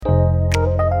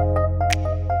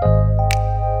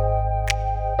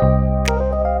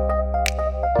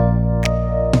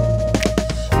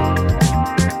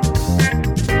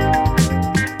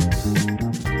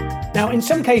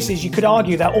some cases, you could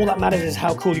argue that all that matters is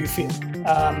how cool you feel.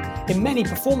 In many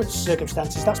performance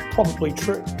circumstances, that's probably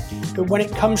true. But when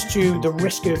it comes to the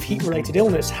risk of heat-related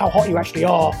illness, how hot you actually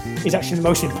are is actually the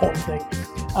most important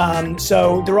thing.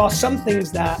 So there are some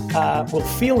things that will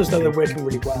feel as though they're working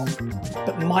really well,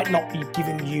 but might not be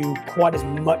giving you quite as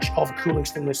much of a cooling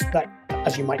stimulus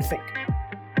as you might think.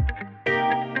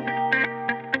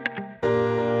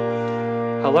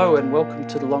 Hello and welcome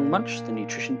to The Long Munch, the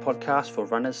nutrition podcast for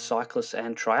runners, cyclists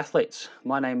and triathletes.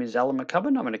 My name is Alan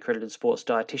McCubbin. I'm an accredited sports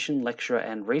dietitian, lecturer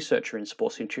and researcher in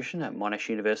sports nutrition at Monash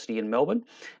University in Melbourne.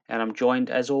 And I'm joined,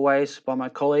 as always, by my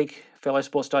colleague, fellow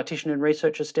sports dietitian and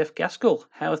researcher, Steph Gaskell.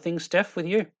 How are things, Steph, with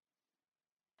you?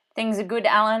 Things are good,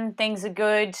 Alan. Things are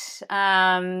good.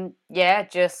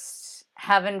 Just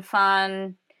having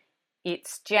fun.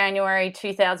 It's January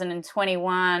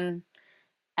 2021.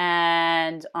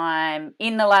 And I'm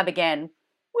in the lab again.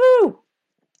 Woo!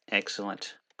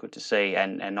 Excellent. Good to see.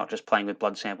 And not just playing with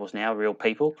blood samples now, real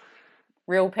people.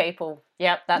 Real people.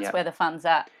 Yep, that's where the fun's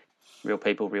at. Real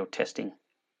people, real testing.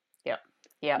 Yep,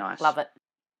 Nice. Love it.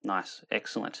 Nice,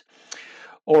 excellent.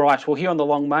 All right, well, here on The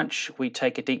Long Munch, we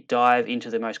take a deep dive into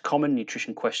the most common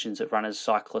nutrition questions that runners,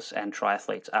 cyclists and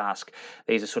triathletes ask.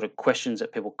 These are sort of questions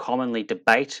that people commonly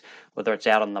debate, whether it's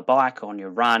out on the bike, on your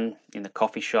run, in the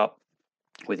coffee shop,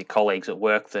 with your colleagues at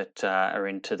work that are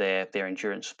into their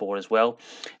endurance sport as well.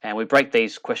 And we break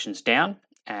these questions down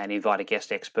and invite a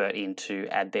guest expert in to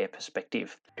add their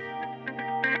perspective.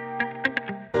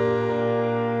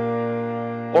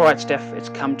 All right, Steph, it's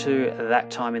come to that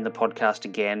time in the podcast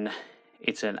again.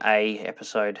 It's an A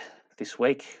episode this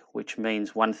week, which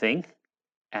means one thing,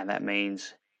 and that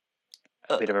means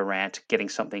a bit of a rant, getting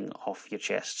something off your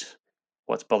chest.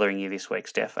 What's bothering you this week,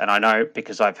 Steph? And I know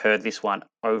because I've heard this one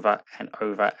over and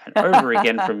over and over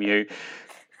again from you.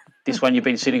 This one you've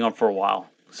been sitting on for a while,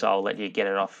 so I'll let you get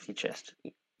it off your chest.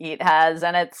 It has,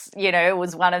 and it's, it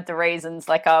was one of the reasons,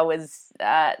 like I was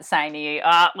saying to you,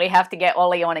 we have to get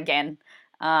Ollie on again.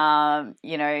 I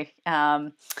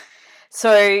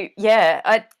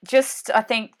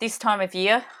think this time of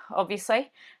year,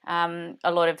 obviously, a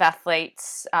lot of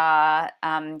athletes are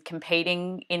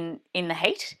competing in the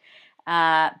heat.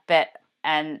 But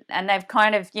they've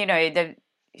kind of, they're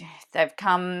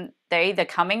either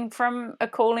coming from a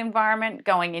cool environment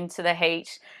going into the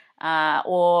heat,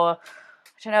 or I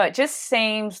don't know, it just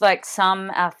seems like some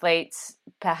athletes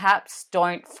perhaps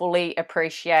don't fully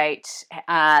appreciate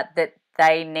that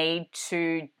they need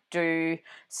to do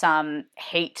some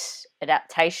heat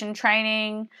adaptation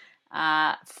training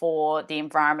for the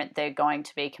environment they're going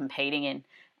to be competing in.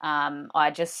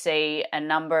 I just see a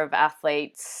number of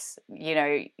athletes,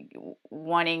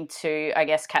 wanting to, I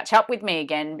guess, catch up with me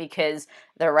again because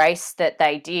the race that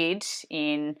they did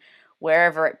in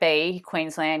wherever it be,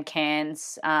 Queensland,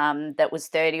 Cairns, that was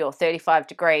 30 or 35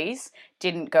 degrees,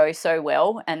 didn't go so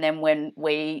well. And then when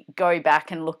we go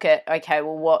back and look at, okay,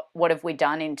 well, what have we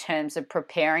done in terms of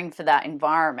preparing for that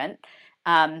environment?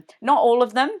 Not all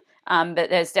of them, but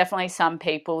there's definitely some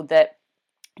people that,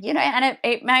 and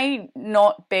it may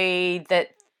not be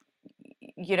that,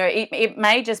 it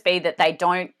may just be that they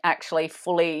don't actually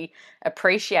fully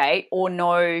appreciate or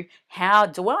know how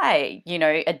do I,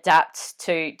 adapt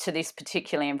to this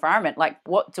particular environment. Like,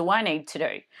 what do I need to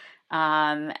do?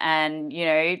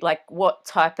 Like what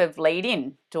type of lead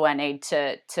in do I need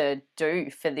to do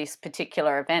for this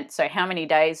particular event? So how many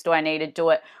days do I need to do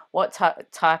it? What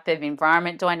type of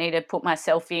environment do I need to put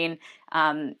myself in?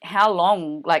 How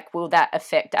long, will that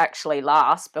effect actually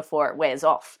last before it wears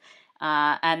off?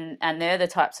 And they're the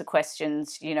types of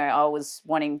questions, I was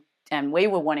wanting, and we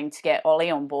were wanting to get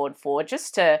Ollie on board for,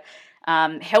 just to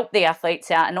help the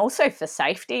athletes out, and also for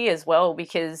safety as well,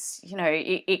 because,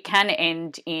 it can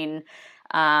end in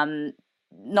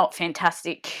not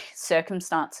fantastic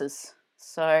circumstances.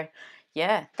 So,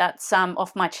 yeah, that's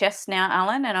off my chest now,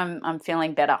 Alan, and I'm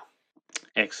feeling better.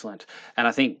 Excellent. And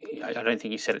I don't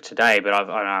think you said it today, but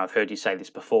I've heard you say this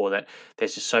before, that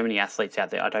there's just so many athletes out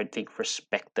there I don't think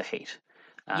respect the heat.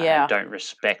 And don't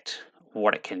respect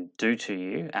what it can do to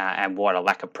you, and what a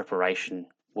lack of preparation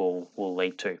will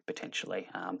lead to potentially.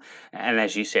 And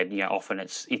as you said, often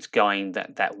it's going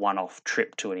that one-off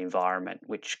trip to an environment,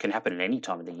 which can happen at any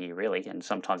time of the year really, and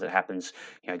sometimes it happens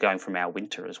going from our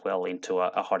winter as well into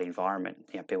a hot environment.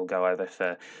 People go over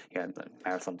for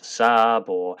Marathon des Sables,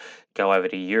 or go over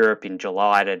to Europe in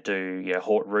July to do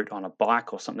Haute Route on a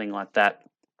bike or something like that.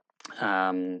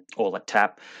 Or the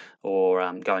TAP,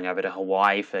 or going over to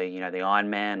Hawaii for the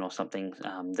Ironman or something.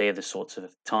 They're the sorts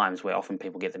of times where often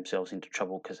people get themselves into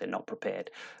trouble because they're not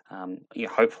prepared.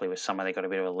 Hopefully with summer they've got a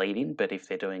bit of a lead in, but if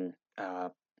they're doing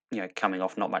coming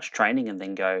off not much training and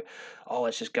then go, oh,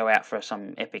 let's just go out for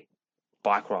some epic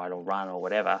bike ride or run or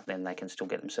whatever, then they can still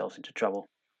get themselves into trouble.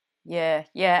 Yeah,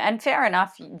 and fair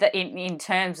enough that in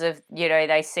terms of,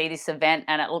 they see this event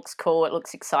and it looks cool, it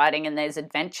looks exciting, and there's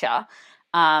adventure,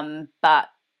 but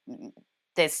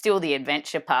there's still the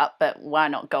adventure part, but why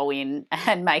not go in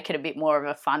and make it a bit more of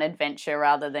a fun adventure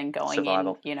rather than going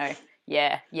Survival. in,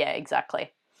 yeah,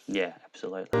 exactly. Yeah,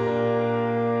 absolutely.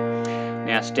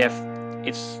 Now, Steph,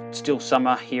 it's still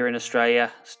summer here in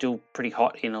Australia, still pretty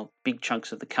hot in big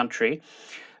chunks of the country.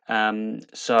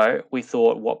 So we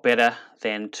thought, what better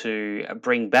than to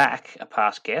bring back a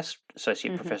past guest,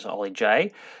 Associate Professor Ollie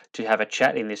Jay, to have a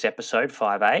chat in this episode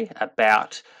 5A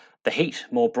about the heat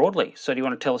more broadly. So do you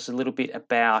want to tell us a little bit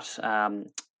about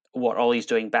what Ollie's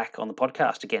doing back on the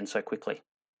podcast again so quickly?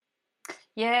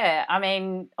 Yeah, I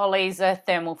mean, Ollie's a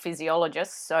thermal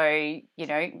physiologist, so,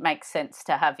 makes sense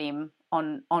to have him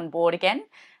on board again.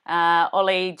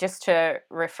 Ollie, just to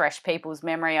refresh people's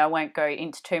memory, I won't go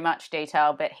into too much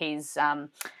detail, but he's an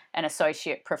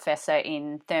associate professor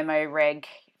in thermoreg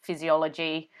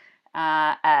physiology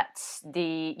at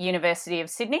the University of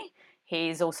Sydney.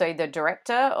 He's also the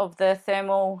director of the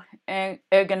thermal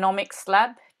ergonomics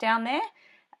lab down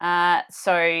there.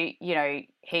 So,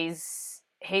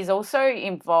 he's also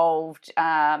involved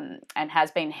and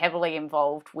has been heavily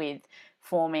involved with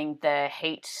forming the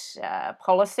heat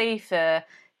policy for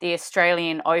the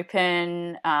Australian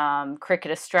Open,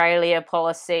 Cricket Australia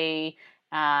policy,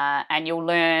 and you'll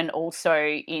learn also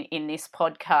in this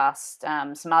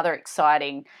podcast some other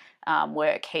exciting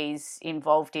work he's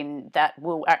involved in that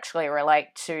will actually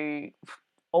relate to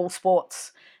all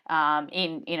sports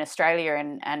in Australia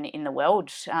and in the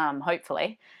world,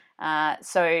 hopefully.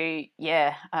 He's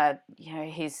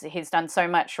done so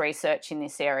much research in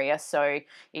this area, so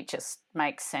it just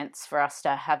makes sense for us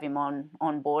to have him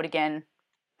on board again.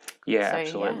 Yeah,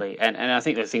 absolutely. Yeah. And I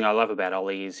think the thing I love about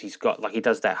Ollie is he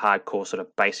does that hardcore sort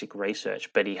of basic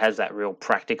research, but he has that real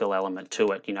practical element to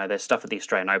it. There's stuff at the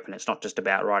Australian Open. It's not just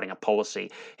about writing a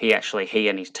policy. He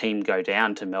and his team go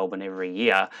down to Melbourne every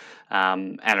year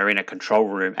and are in a control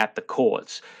room at the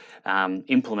courts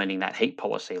implementing that heat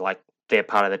policy. Like, they're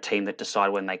part of the team that decide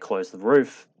when they close the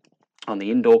roof on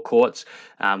the indoor courts,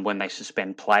 when they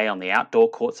suspend play on the outdoor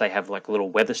courts. They have like little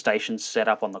weather stations set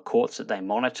up on the courts that they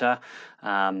monitor,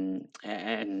 and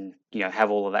have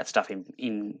all of that stuff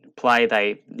in play.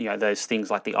 They those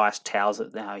things like the ice towels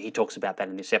that he talks about that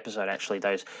in this episode. Actually,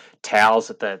 those towels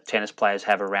that the tennis players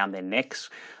have around their necks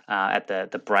at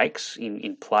the breaks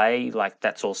in play, like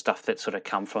that's all stuff that sort of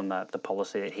come from the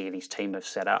policy that he and his team have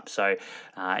set up. So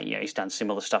he's done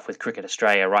similar stuff with Cricket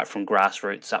Australia, right from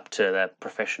grassroots up to the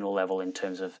professional level in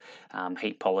terms of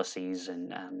heat policies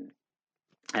and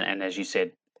as you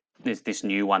said, there's this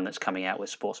new one that's coming out with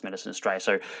Sports Medicine Australia.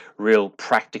 So real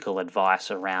practical advice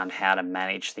around how to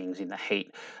manage things in the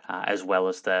heat, as well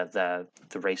as the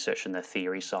research and the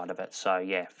theory side of it. So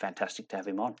yeah, fantastic to have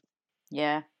him on.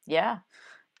 Yeah.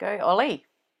 Go Ollie.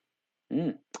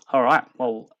 All right.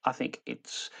 Well, I think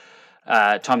it's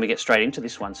time to get straight into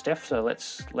this one, Steph. So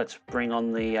let's bring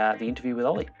on the interview with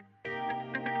Ollie.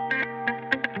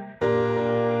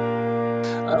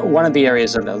 One of the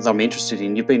areas that I'm interested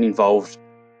in, you've been involved,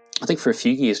 I think, for a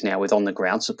few years now with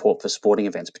on-the-ground support for sporting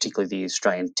events, particularly the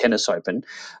Australian Tennis Open,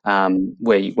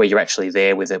 where you're actually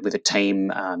there with a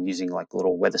team using like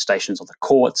little weather stations on the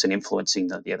courts and influencing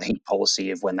the heat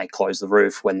policy of when they close the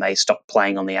roof, when they stop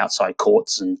playing on the outside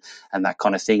courts and that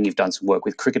kind of thing. You've done some work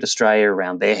with Cricket Australia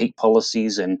around their heat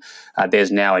policies, and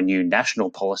there's now a new national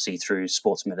policy through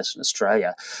Sports Medicine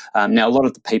Australia. Now, a lot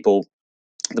of the people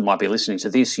that might be listening to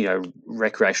this,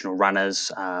 recreational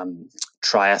runners,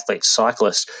 triathletes,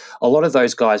 cyclists, a lot of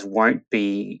those guys won't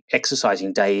be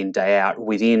exercising day in, day out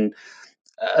within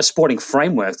a sporting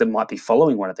framework that might be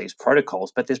following one of these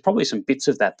protocols, but there's probably some bits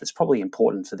of that that's probably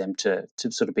important for them to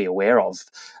sort of be aware of.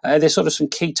 There's sort of some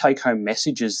key take-home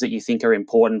messages that you think are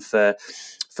important for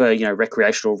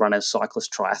recreational runners, cyclists,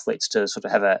 triathletes to sort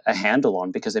of have a handle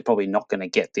on, because they're probably not going to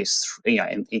get this,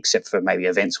 except for maybe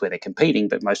events where they're competing,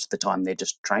 but most of the time they're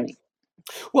just training.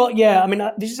 Well, yeah, I mean,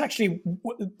 this is actually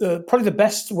probably the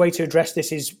best way to address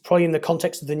this is probably in the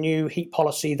context of the new heat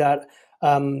policy that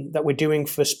we're doing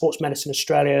for Sports Medicine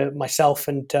Australia. Myself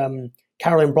and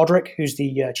Caroline Broderick, who's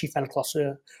the Chief Medical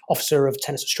Officer of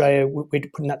Tennis Australia, we're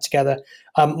putting that together.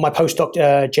 My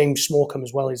postdoc, James Smallcombe,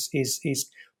 as well,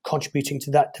 is contributing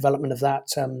to that development of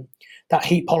that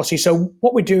heat policy. So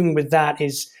what we're doing with that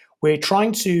is we're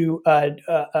trying to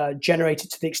generate it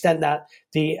to the extent that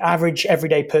the average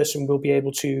everyday person will be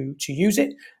able to use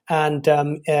it and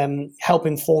help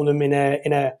inform them in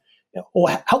or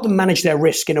help them manage their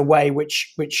risk in a way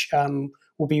which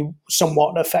will be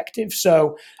somewhat effective.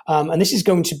 So, and this is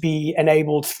going to be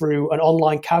enabled through an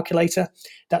online calculator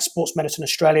that Sports Medicine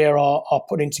Australia are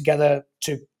putting together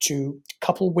to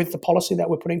couple with the policy that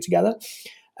we're putting together.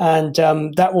 And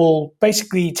that will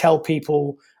basically tell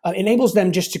people, enables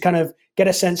them just to kind of get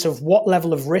a sense of what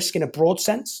level of risk in a broad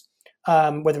sense,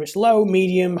 whether it's low,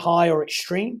 medium, high, or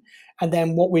extreme. And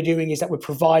then what we're doing is that we're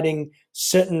providing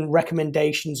certain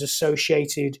recommendations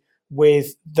associated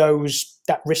with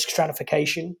that risk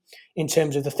stratification in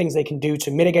terms of the things they can do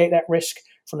to mitigate that risk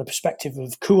from the perspective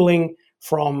of cooling,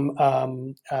 from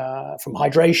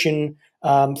hydration,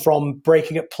 from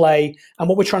breaking up play. And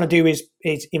what we're trying to do is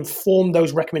inform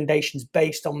those recommendations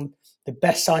based on the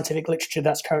best scientific literature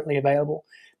that's currently available.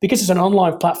 Because it's an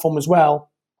online platform as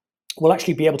well, we'll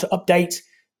actually be able to update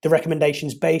the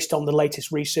recommendations based on the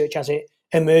latest research as it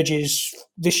emerges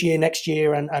this year, next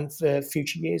year, and for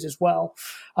future years as well.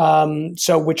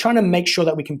 So we're trying to make sure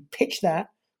that we can pitch that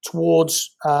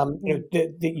towards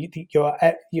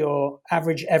your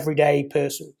average everyday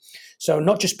person. So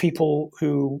not just people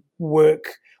who work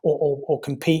or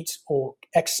compete or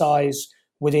exercise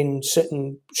within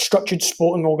certain structured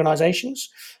sporting organizations,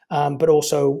 but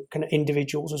also kind of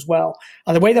individuals as well.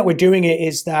 And the way that we're doing it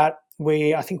is that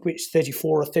I think it's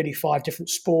 34 or 35 different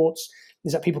sports,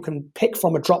 is that people can pick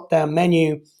from a drop-down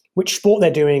menu which sport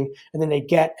they're doing, and then they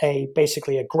get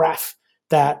basically a graph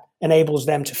that enables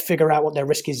them to figure out what their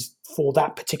risk is for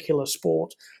that particular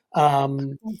sport.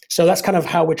 So that's kind of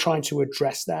how we're trying to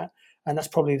address that, and that's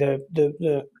probably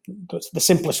the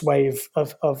simplest way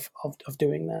of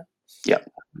doing that. Yeah.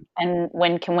 And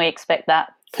when can we expect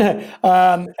that?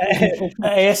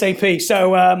 ASAP.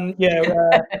 So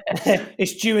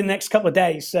it's due in the next couple of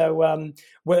days. So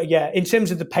in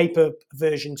terms of the paper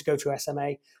version to go to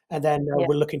SMA, and then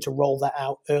we're looking to roll that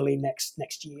out early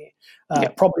next year.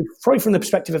 Probably from the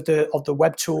perspective of the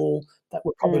web tool, that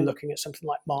we're probably looking at something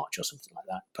like March or something like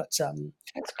that. But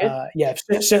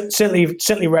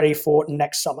certainly ready for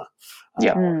next summer.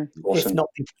 Awesome. If not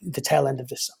the tail end of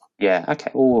this summer. Yeah, okay.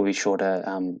 Well, we'll be sure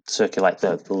to circulate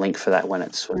the link for that when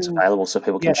it's available, so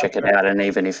people can check it out. And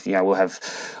even if we'll have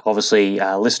obviously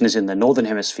listeners in the Northern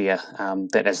Hemisphere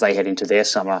that as they head into their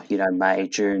summer, May,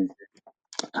 June,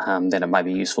 then it may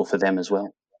be useful for them as well.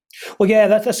 Well, yeah,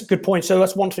 that's a good point. So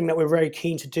that's one thing that we're very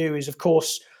keen to do is, of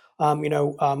course,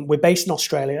 we're based in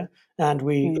Australia and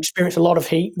we experience a lot of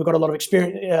heat. We've got a lot of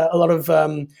experience, a lot of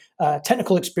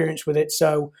technical experience with it.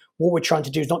 So what we're trying to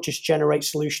do is not just generate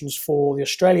solutions for the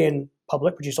Australian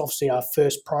public, which is obviously our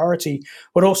first priority,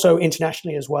 but also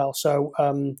internationally as well. So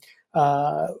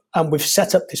and we've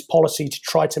set up this policy to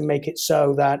try to make it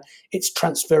so that it's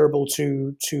transferable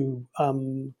to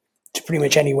pretty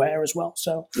much anywhere as well.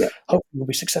 So hopefully we'll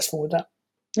be successful with that.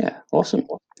 Yeah, awesome.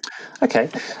 Okay.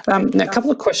 Now, a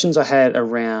couple of questions I had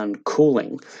around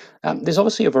cooling. There's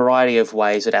obviously a variety of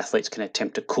ways that athletes can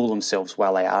attempt to cool themselves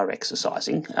while they are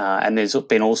exercising. And there's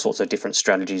been all sorts of different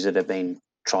strategies that have been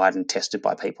tried and tested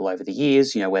by people over the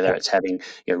years, whether it's having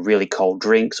really cold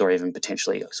drinks or even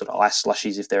potentially sort of ice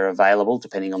slushies if they're available,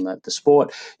 depending on the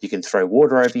sport. You can throw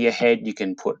water over your head. You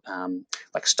can put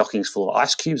like stockings full of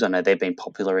ice cubes. I know they've been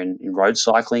popular in road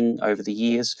cycling over the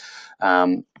years.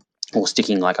 Or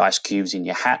sticking like ice cubes in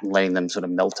your hat and letting them sort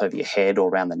of melt over your head or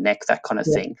around the neck, that kind of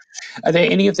thing. Are there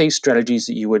any of these strategies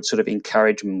that you would sort of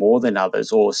encourage more than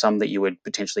others, or some that you would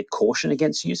potentially caution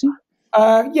against using?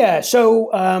 So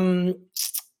probably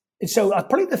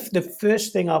the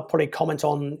first thing I'll probably comment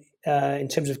on in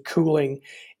terms of cooling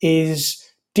is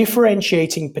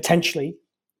differentiating potentially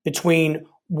between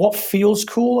what feels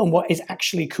cool and what is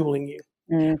actually cooling you.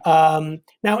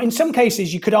 Now, in some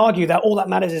cases, you could argue that all that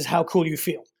matters is how cool you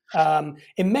feel.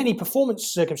 In many performance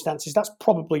circumstances, that's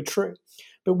probably true.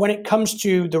 But when it comes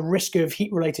to the risk of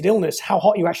heat-related illness, how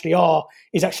hot you actually are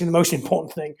is actually the most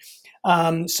important thing.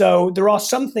 So there are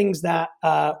some things that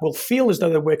will feel as though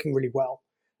they're working really well,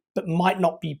 but might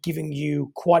not be giving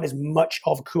you quite as much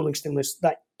of a cooling stimulus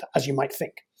as you might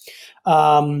think.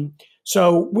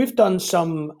 So we've done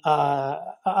some,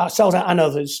 ourselves and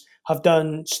others have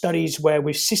done studies where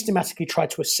we've systematically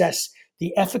tried to assess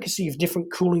the efficacy of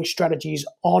different cooling strategies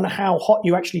on how hot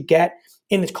you actually get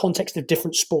in the context of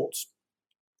different sports.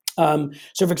 So,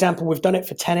 for example, we've done it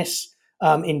for tennis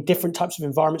in different types of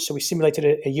environments. So we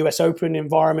simulated a US Open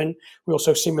environment. We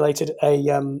also simulated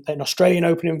an Australian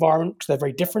Open environment because they're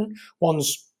very different.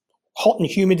 One's hot and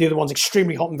humid, the other one's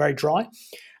extremely hot and very dry.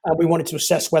 We wanted to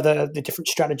assess whether the different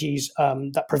strategies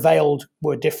that prevailed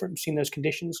were different in those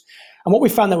conditions. And what we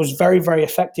found that was very, very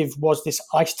effective was this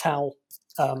ice towel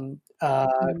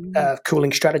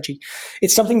cooling strategy.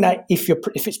 It's something that if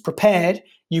it's prepared,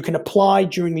 you can apply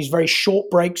during these very short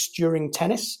breaks during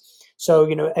tennis. So,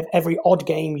 at every odd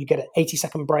game, you get an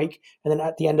 80-second break. And then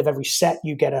at the end of every set,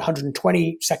 you get a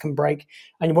 120-second break.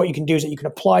 And what you can do is that you can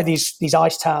apply these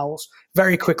ice towels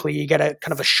very quickly. You get a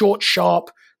kind of a short, sharp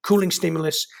cooling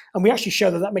stimulus. And we actually show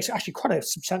that makes actually quite a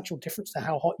substantial difference to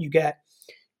how hot you get.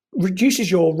 Reduces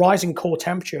your rising core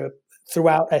temperature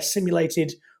throughout a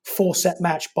simulated 4-set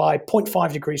match by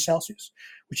 0.5 degrees Celsius,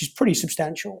 which is pretty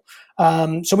substantial.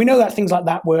 So we know that things like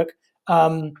that work.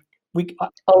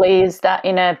 Ollie, is that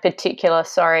in a particular,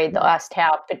 the ice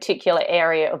towel, particular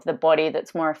area of the body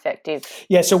that's more effective?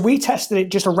 Yeah, so we tested it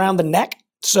just around the neck.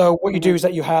 So what you do is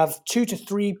that you have 2 to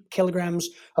 3 kilograms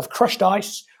of crushed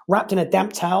ice wrapped in a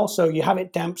damp towel. So you have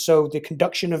it damp, so the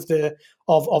conduction of the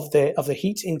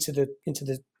heat into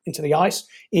the ice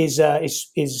is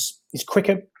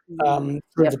quicker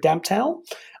through the damp towel.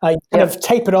 You kind of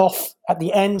tape it off at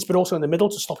the ends, but also in the middle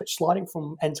to stop it sliding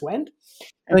from end to end.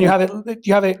 And then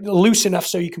you have it loose enough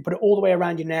so you can put it all the way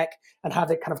around your neck and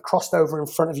have it kind of crossed over in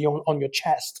front of you on your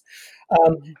chest.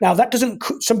 Now that doesn't.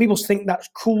 Some people think that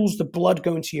cools the blood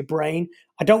going to your brain.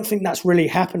 I don't think that's really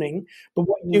happening. But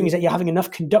what you're doing is that you're having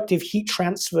enough conductive heat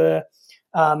transfer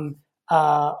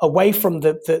away from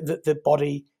the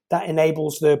body that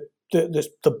enables the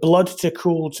blood to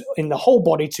cool in the whole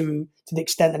body to the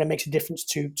extent that it makes a difference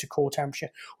to core temperature.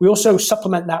 We also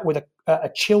supplement that with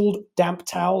a chilled damp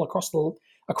towel across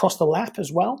the lap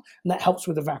as well, and that helps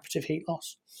with evaporative heat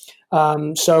loss.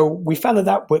 So we found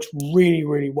that works really,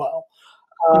 really well.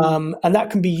 And that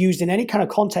can be used in any kind of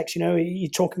context. You're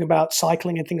talking about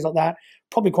cycling and things like that.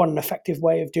 Probably quite an effective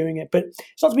way of doing it. But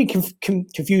it's not to be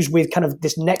confused with kind of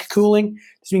this neck cooling.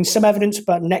 There's been some evidence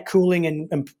about neck cooling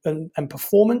and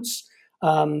performance.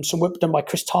 Some work done by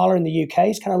Chris Tyler in the UK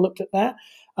has kind of looked at that.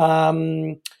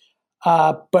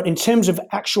 But in terms of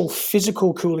actual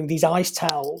physical cooling, these ice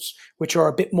towels, which are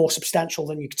a bit more substantial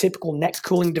than your typical neck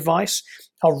cooling device,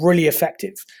 are really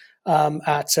effective. Or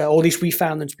at least we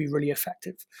found them to be really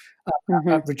effective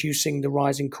at reducing the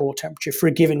rising core temperature for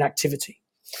a given activity.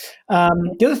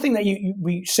 The other thing that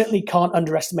we certainly can't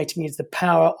underestimate is the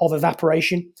power of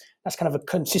evaporation. That's kind of a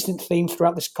consistent theme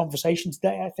throughout this conversation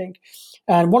today, I think.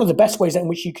 And one of the best ways in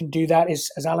which you can do that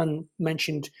is, as Alan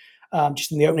mentioned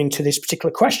just in the opening to this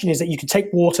particular question, is that you can take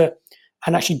water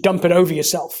and actually dump it over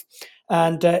yourself.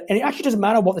 And it actually doesn't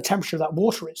matter what the temperature of that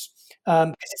water is.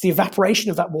 Because it's the evaporation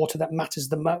of that water that matters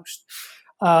the most.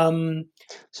 So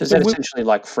is that essentially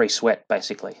like free sweat,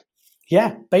 basically?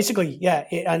 Yeah, basically, yeah.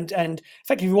 And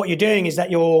effectively, what you're doing is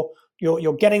that you're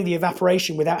getting the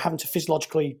evaporation without having to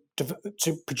physiologically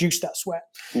to produce that sweat.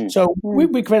 So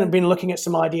we've kind of been looking at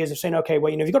some ideas of saying, okay,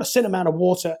 well, you've got a certain amount of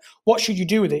water. What should you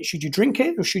do with it? Should you drink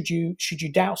it or should you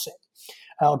douse it?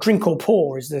 Drink or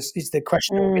pour is the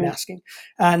question that we've been asking.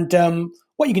 And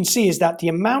what you can see is that the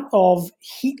amount of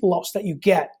heat loss that you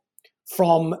get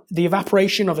from the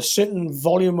evaporation of a certain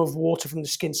volume of water from the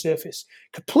skin surface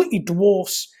completely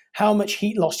dwarfs how much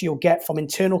heat loss you'll get from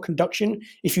internal conduction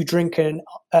if you drink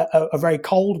a very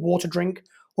cold water drink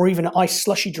or even an ice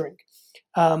slushy drink.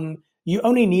 You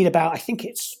only need about, I think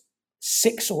it's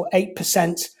 6 or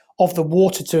 8% of the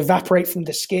water to evaporate from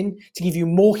the skin to give you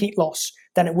more heat loss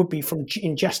than it would be from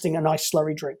ingesting a nice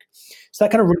slurry drink. So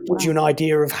that kind of really gives you an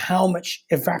idea of how much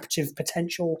evaporative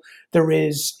potential there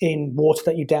is in water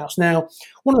that you douse. Now,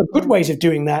 one of the good ways of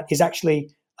doing that is actually,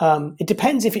 it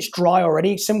depends if it's dry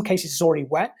already. In some cases it's already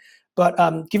wet, but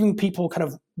giving people kind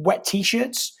of wet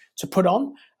t-shirts to put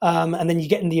on, and then you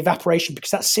get in the evaporation because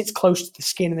that sits close to the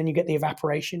skin, and then you get the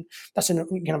evaporation. That's kind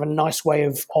of a nice way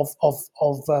of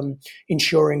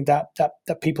ensuring that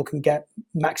people can get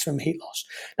maximum heat loss.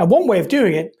 Now, one way of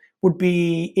doing it would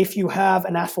be if you have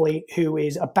an athlete who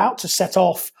is about to set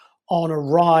off on a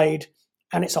ride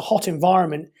and it's a hot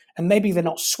environment and maybe they're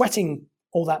not sweating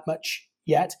all that much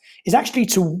yet, is actually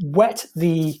to wet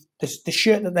the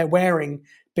shirt that they're wearing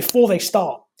before they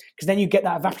start, because then you get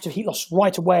that evaporative heat loss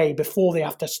right away before they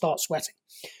have to start sweating.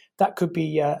 That could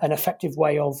be an effective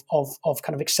way of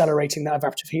kind of accelerating that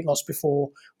evaporative heat loss before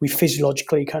we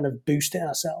physiologically kind of boost it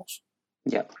ourselves.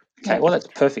 Yeah. Okay, well, that's a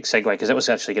perfect segue, because that was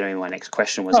actually going to be my next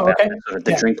question, was about sort of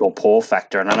the drink or pour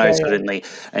factor. And I know certainly,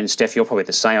 and Steph, you're probably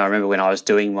the same. I remember when I was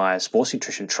doing my sports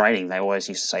nutrition training, they always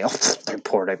used to say, oh, don't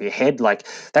pour it over your head. Like,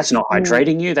 that's not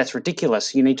hydrating you. That's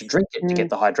ridiculous. You need to drink it to get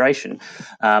the hydration.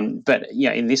 But,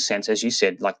 yeah, in this sense, as you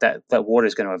said, like that water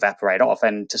is going to evaporate off.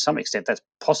 And to some extent, that's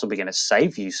possibly going to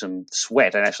save you some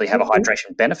sweat and actually have a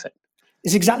hydration benefit.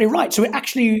 It's exactly right. So it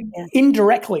actually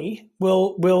indirectly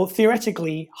will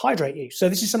theoretically hydrate you. So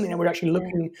this is something that we're actually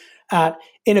looking at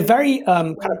in a very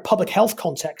kind of public health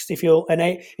context. If you'll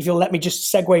let me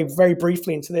just segue very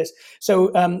briefly into this.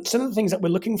 So some of the things that we're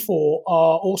looking for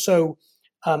are also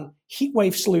heat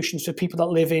wave solutions for people that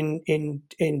live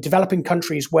in developing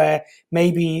countries where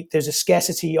maybe there's a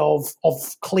scarcity of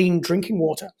clean drinking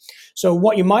water. So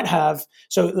what you might have,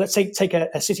 so let's say take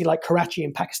a city like Karachi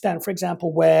in Pakistan, for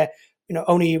example, where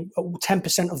only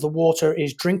 10% of the water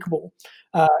is drinkable.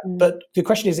 But the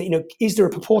question is, is there a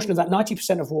proportion of that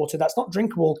 90% of water that's not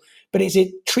drinkable, but is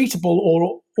it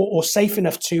treatable or safe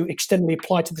enough to externally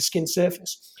apply to the skin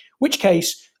surface? Which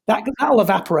case, that'll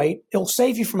evaporate. It'll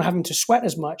save you from having to sweat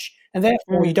as much, and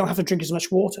therefore you don't have to drink as much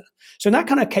water. So in that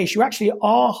kind of case, you actually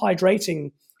are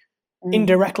hydrating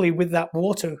indirectly with that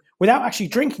water without actually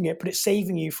drinking it, but it's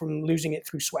saving you from losing it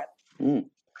through sweat.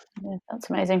 Yeah, that's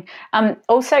amazing.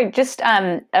 Also, just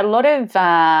a lot of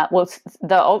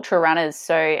the ultra runners.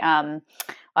 So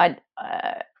I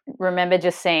remember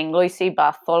just seeing Lucy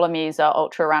Bartholomew's an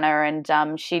ultra runner,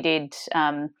 and she did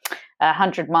a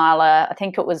 100-miler. I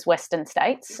think it was Western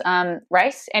States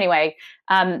race. Anyway,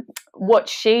 what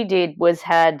she did was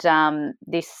had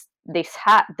this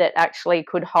hat that actually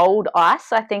could hold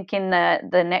ice. I think in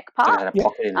the neck part. It had a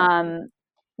pocket in there.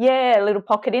 Yeah, a little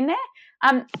pocket in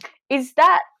there. Is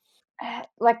that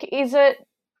is it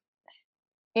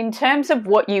in terms of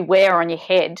what you wear on your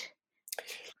head?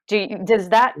 Does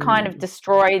that kind of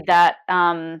destroy that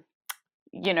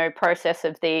process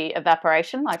of the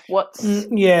evaporation? Like what's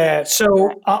so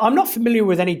I'm not familiar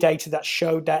with any data that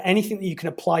showed that anything that you can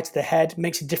apply to the head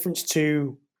makes a difference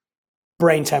to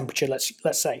brain temperature,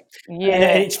 let's say. And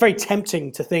it's very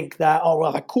tempting to think that, oh, well,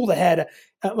 if I cool the head,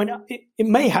 it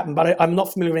may happen, but I'm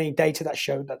not familiar with any data that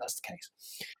showed that that's the case.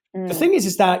 The thing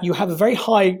is that you have a very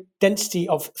high density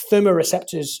of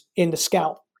thermoreceptors in the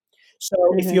scalp. So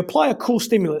if you apply a cool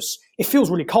stimulus, it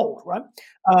feels really cold, right?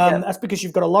 That's because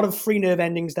you've got a lot of free nerve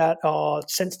endings that are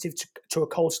sensitive to a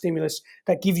cold stimulus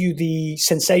that give you the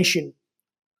sensation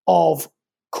of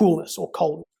coolness or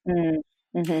coldness.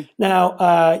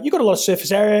 Now, you've got a lot of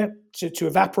surface area to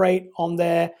evaporate on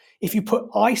there. If you put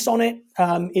ice on it,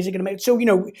 is it going to make so?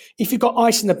 If you've got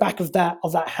ice in the back of that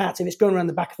hat and it's going around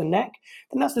the back of the neck,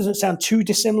 then that doesn't sound too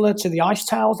dissimilar to the ice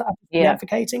towels that I'm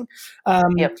advocating.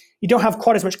 You don't have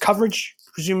quite as much coverage,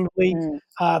 presumably,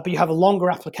 but you have a longer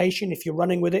application if you're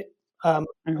running with it. I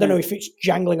don't know if it's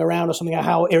jangling around or something, or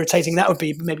how irritating that would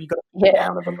be. But maybe you've got to put it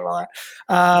down or something like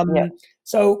that.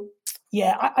 So.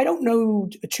 Yeah, I don't know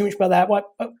too much about that.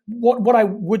 What I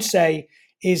would say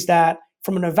is that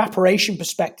from an evaporation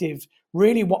perspective,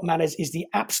 really what matters is the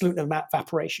absolute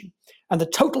evaporation. And the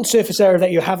total surface area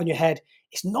that you have in your head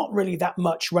is not really that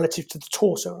much relative to the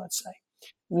torso, let's say.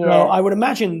 So I would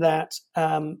imagine that,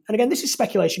 and again, this is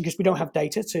speculation because we don't have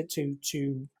data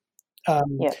to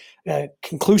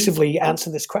conclusively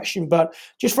answer this question, but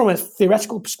just from a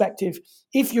theoretical perspective,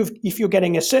 if you're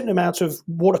getting a certain amount of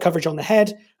water coverage on the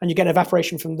head and you get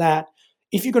evaporation from that,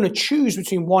 if you're going to choose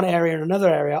between one area and another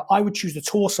area, I would choose the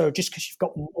torso just because you've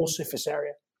got more surface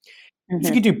area. If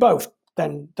you could do both,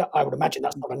 then I would imagine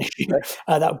that's not an issue.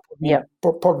 That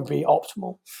would probably be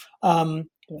optimal.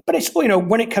 But it's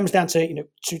when it comes down to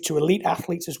to elite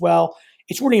athletes as well,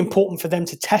 it's really important for them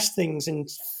to test things and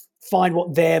find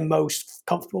what they're most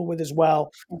comfortable with as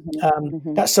well.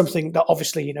 That's something that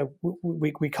obviously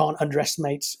we can't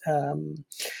underestimate.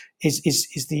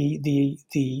 Is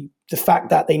the fact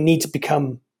that they need to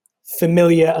become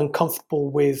familiar and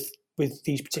comfortable with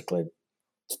these particular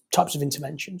types of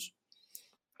interventions.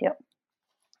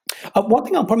 One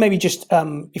thing I'll probably maybe just,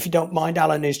 if you don't mind,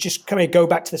 Alan, is just kind of go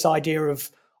back to this idea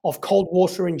of cold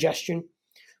water ingestion.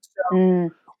 So,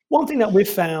 one thing that we've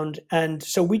found, and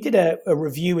so we did a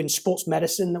review in Sports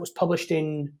Medicine that was published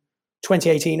in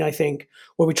 2018, I think,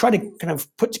 where we tried to kind of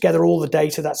put together all the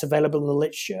data that's available in the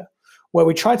literature, where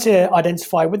we tried to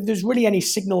identify whether there's really any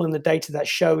signal in the data that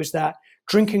shows that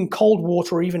drinking cold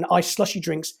water or even ice slushy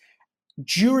drinks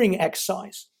during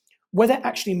exercise, whether it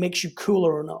actually makes you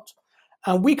cooler or not.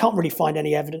 And we can't really find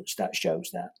any evidence that shows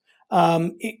that.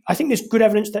 I think there's good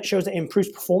evidence that shows that it improves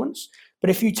performance, but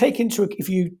if you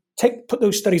put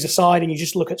those studies aside and you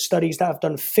just look at studies that have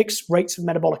done fixed rates of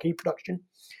metabolic heat production,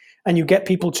 and you get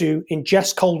people to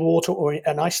ingest cold water or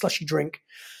an ice slushy drink,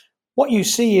 what you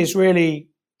see is really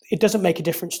it doesn't make a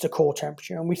difference to core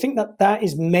temperature. And we think that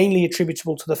is mainly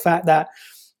attributable to the fact that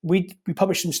we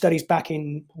published some studies back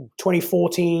in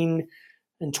 2014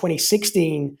 and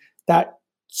 2016 that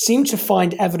seem to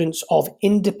find evidence of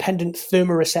independent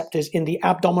thermoreceptors in the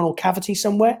abdominal cavity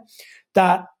somewhere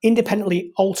that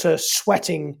independently alter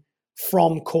sweating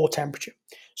from core temperature.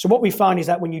 So what we find is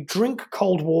that when you drink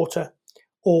cold water,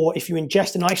 or if you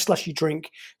ingest an ice slushy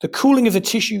drink, the cooling of the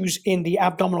tissues in the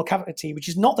abdominal cavity, which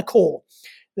is not the core,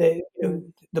 the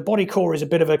body core is a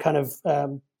bit of a kind of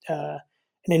an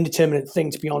indeterminate thing,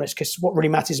 to be honest, because what really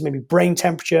matters is maybe brain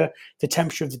temperature, the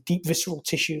temperature of the deep visceral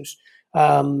tissues,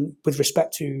 with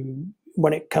respect to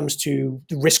when it comes to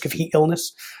the risk of heat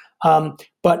illness.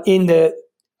 But in the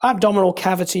abdominal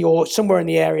cavity or somewhere in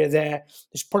the area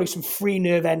there's probably some free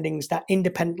nerve endings that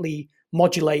independently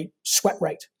modulate sweat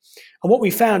rate. And what we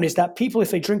found is that people,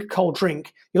 if they drink a cold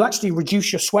drink, you'll actually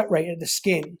reduce your sweat rate at the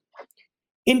skin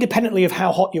independently of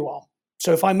how hot you are.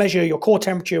 So if I measure your core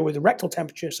temperature with a rectal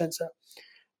temperature sensor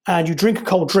and you drink a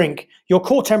cold drink, your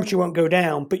core temperature won't go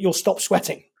down, but you'll stop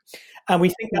sweating. And we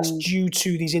think that's due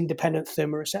to these independent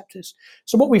thermoreceptors.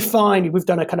 So what we find, we've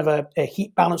done a kind of a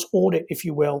heat balance audit, if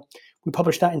you will. We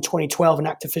published that in 2012 in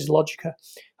Acta Physiologica.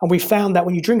 And we found that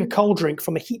when you drink a cold drink,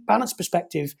 from a heat balance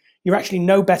perspective, you're actually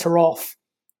no better off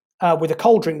with a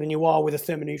cold drink than you are with a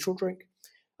thermoneutral drink.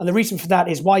 And the reason for that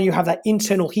is why you have that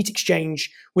internal heat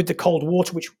exchange with the cold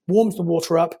water, which warms the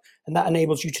water up, and that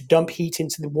enables you to dump heat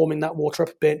into the warming that water up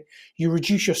a bit. You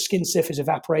reduce your skin surface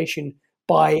evaporation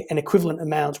by an equivalent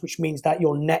amount, which means that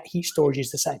your net heat storage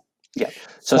is the same. Yeah.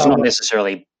 So it's not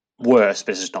necessarily worse,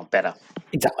 but it's just not better.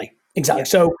 Exactly. Yeah.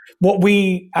 So what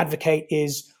we advocate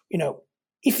is,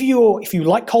 if you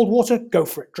like cold water, go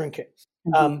for it, drink it.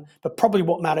 Mm-hmm. But probably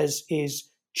what matters is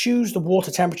choose the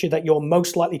water temperature that you're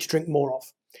most likely to drink more of.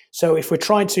 So if we're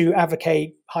trying to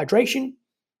advocate hydration,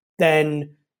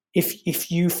 then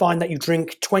if you find that you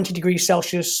drink 20 degrees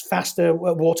Celsius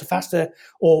water faster,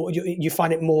 or you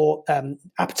find it more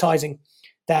appetizing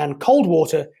than cold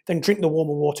water, then drink the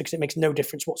warmer water, because it makes no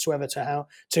difference whatsoever to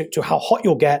how hot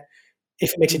you'll get.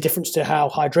 If it makes a difference to how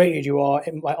hydrated you are,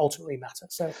 it might ultimately matter.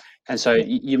 So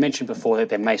you mentioned before that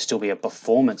there may still be a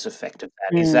performance effect of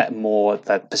that. Is that more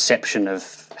the perception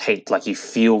of heat, like you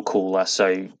feel cooler,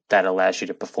 so that allows you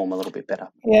to perform a little bit better?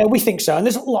 Yeah, we think so. And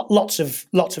there's lots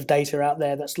of data out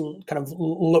there that's kind of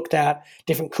looked at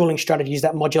different cooling strategies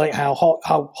that modulate how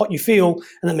hot you feel,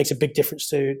 and that makes a big difference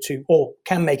to or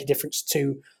can make a difference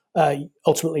to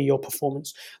ultimately your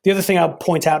performance. The other thing I'll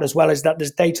point out as well is that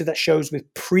there's data that shows with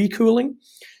pre-cooling.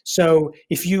 So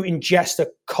if you ingest a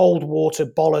cold water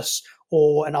bolus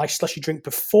or an ice slushy drink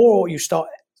before you start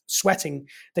sweating,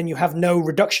 then you have no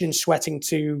reduction in sweating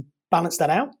to balance that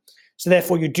out. So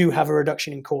therefore you do have a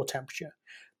reduction in core temperature.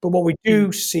 But what we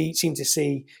do seem to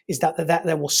see is that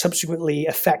then will subsequently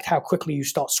affect how quickly you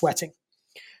start sweating,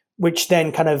 which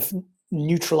then kind of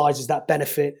neutralizes that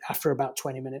benefit after about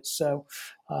 20 minutes. So,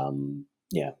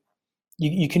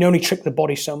 you can only trick the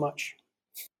body so much.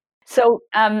 So,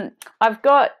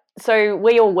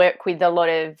 we all work with a lot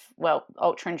of,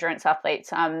 ultra endurance athletes.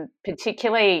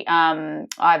 Particularly,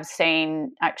 I've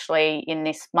seen actually in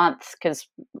this month, because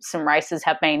some races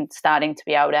have been starting to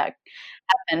be able to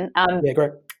happen.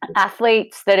 Great.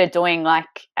 Athletes that are doing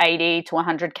like 80 to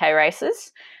 100K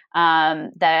races,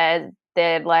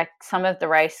 they're like, some of the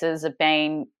races have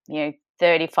been,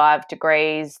 35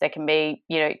 degrees. They can be,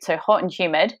 so hot and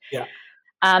humid. Yeah.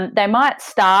 They might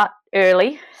start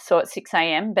early, so at 6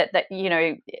 a.m., but that,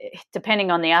 depending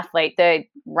on the athlete, they're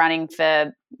running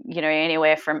for,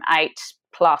 anywhere from 8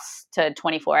 plus to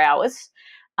 24 hours.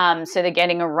 So they're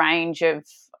getting a range of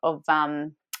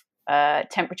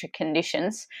temperature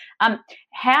conditions.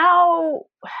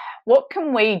 What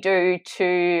can we do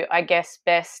to, I guess,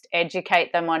 best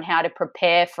educate them on how to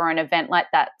prepare for an event like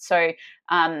that? So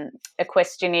a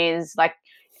question is like,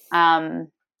 how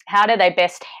do they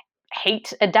best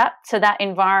heat adapt to that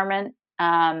environment?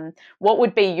 What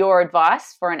would be your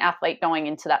advice for an athlete going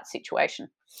into that situation?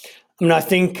 I mean, I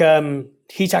think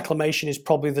heat acclimation is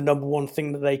probably the number one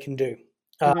thing that they can do.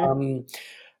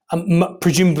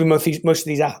 Presumably most of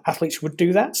these athletes would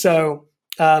do that. So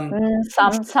some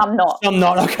not. Some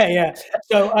not. Okay, yeah.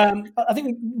 So I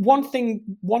think one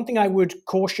thing I would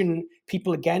caution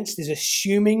people against is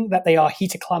assuming that they are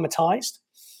heat acclimatized.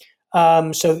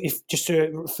 So if just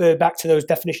to refer back to those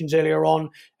definitions earlier on,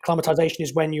 acclimatization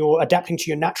is when you're adapting to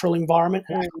your natural environment,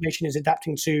 and acclimation is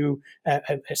adapting to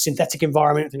a synthetic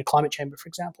environment within a climate chamber, for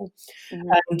example.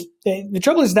 And the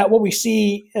trouble is that what we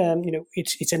see,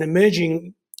 it's an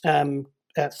emerging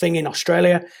thing in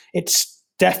Australia. It's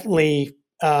definitely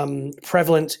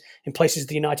prevalent in places of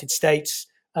the United States,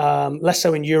 less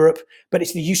so in Europe, but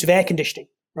it's the use of air conditioning,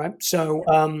 right? So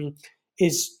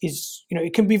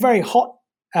it can be very hot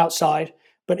outside,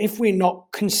 but if we're not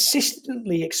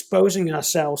consistently exposing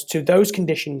ourselves to those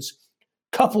conditions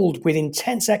coupled with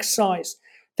intense exercise,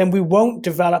 then we won't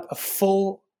develop a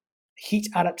full heat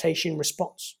adaptation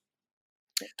response.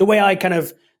 the way I kind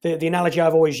of, the analogy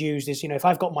I've always used is, if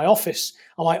I've got my office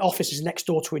and my office is next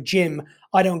door to a gym,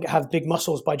 I don't have big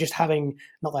muscles by just having,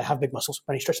 not that I have big muscles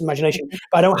by any stretch of the imagination,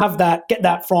 but I don't get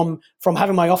that from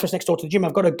having my office next door to the gym.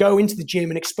 I've got to go into the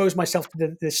gym and expose myself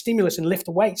to the stimulus and lift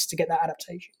the weights to get that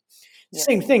adaptation. The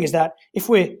same thing is that if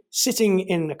we're sitting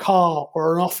in a car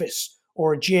or an office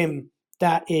or a gym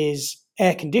that is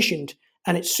air conditioned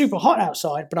and it's super hot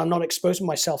outside, but I'm not exposing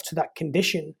myself to that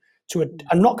condition,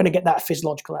 I'm not going to get that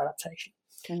physiological adaptation.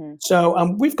 Mm-hmm.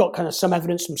 So we've got kind of some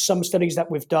evidence from some studies that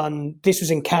we've done. This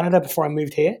was in Canada before I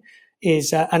moved here.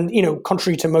 And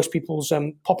contrary to most people's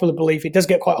popular belief, it does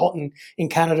get quite hot in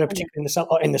Canada, particularly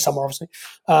in the summer, obviously.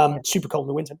 Super cold in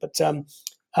the winter, but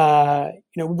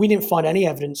we didn't find any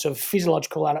evidence of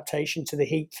physiological adaptation to the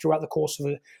heat throughout the course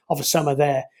of a summer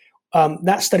there.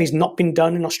 That study's not been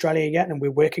done in Australia yet, and we're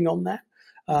working on that.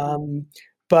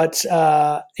 But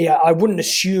I wouldn't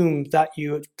assume that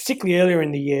particularly earlier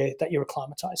in the year, that you're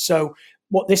acclimatized. So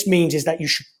what this means is that you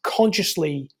should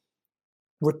consciously,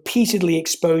 repeatedly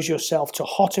expose yourself to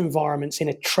hot environments in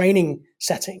a training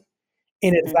setting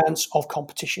in advance of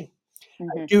competition.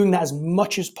 Mm-hmm. Doing that as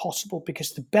much as possible,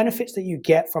 because the benefits that you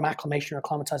get from acclimation or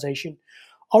acclimatization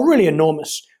are really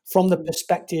enormous from the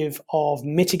perspective of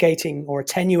mitigating or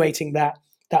attenuating that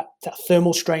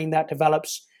thermal strain that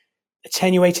develops,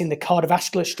 attenuating the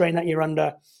cardiovascular strain that you're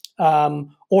under,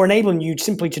 or enabling you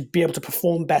simply to be able to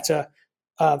perform better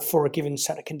for a given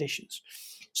set of conditions.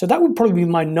 So that would probably be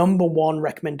my number one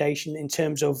recommendation in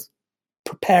terms of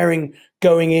preparing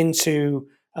going into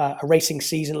a racing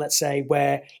season, let's say,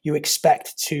 where you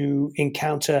expect to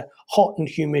encounter hot and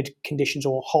humid conditions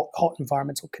or hot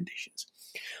environmental conditions.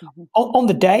 Mm-hmm. On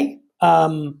the day,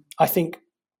 I think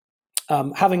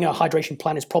having a hydration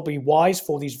plan is probably wise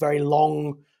for these very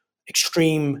long,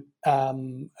 extreme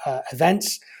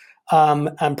events,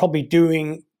 and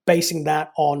probably basing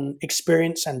that on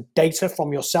experience and data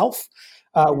from yourself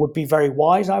would be very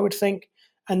wise, I would think.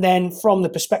 And then from the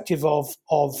perspective of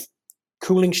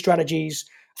cooling strategies,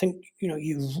 I think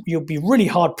you'll be really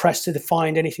hard pressed to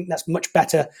find anything that's much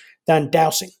better than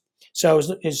dousing. So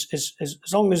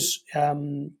as long as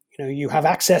you have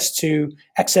access to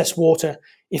excess water,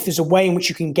 if there's a way in which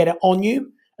you can get it on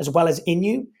you as well as in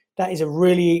you, that is a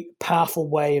really powerful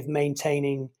way of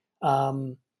maintaining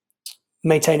your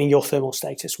thermal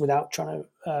status without trying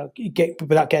to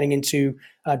without getting into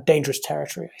dangerous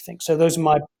territory, I think. So those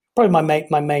are probably my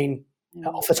main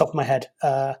off the top of my head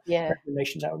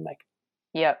recommendations I would make.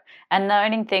 Yeah, and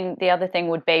the other thing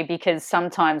would be, because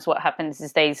sometimes what happens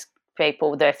is these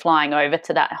people, they're flying over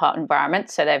to that hot environment,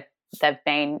 so they've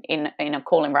been in a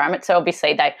cool environment, so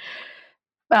obviously they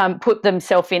put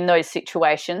themselves in those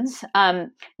situations.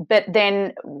 But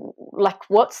then,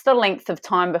 what's the length of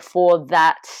time before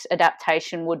that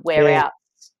adaptation would wear out?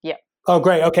 Yeah. Oh,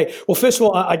 great. Okay. Well, first of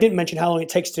all, I didn't mention how long it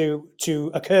takes to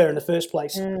occur in the first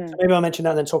place. So maybe I'll mention that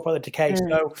and then talk about the decay.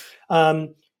 So,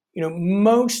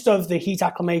 most of the heat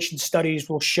acclimation studies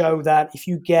will show that if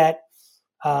you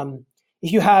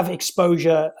have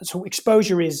exposure, so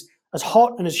exposure is as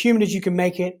hot and as humid as you can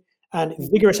make it, and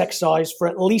vigorous exercise for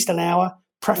at least an hour,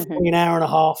 preferably an hour and a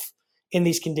half in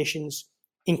these conditions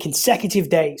in consecutive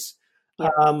days.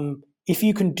 If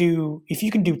you can do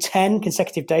 10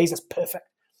 consecutive days, that's perfect.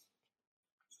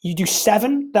 You do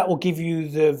 7, that will give you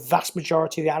the vast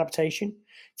majority of the adaptation.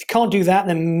 If you can't do that,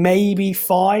 then maybe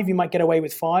 5, you might get away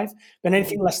with 5. But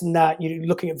anything less than that, you're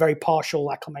looking at very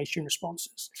partial acclimation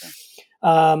responses.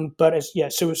 So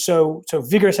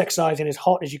vigorous exercise and as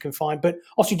hot as you can find, but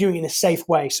also doing it in a safe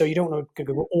way. So you don't want to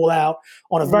go all out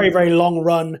on a very, very long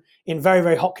run in very,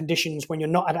 very hot conditions when you're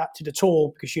not adapted at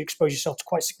all, because you expose yourself to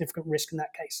quite significant risk in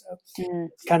that case. So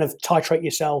kind of titrate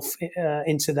yourself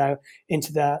into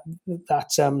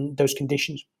those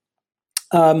conditions.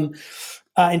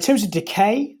 In terms of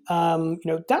decay,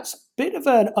 that's a bit of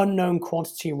an unknown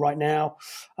quantity right now.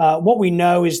 What we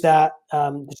know is that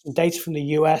there's some data from the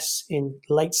US in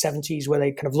the late 70s where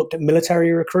they kind of looked at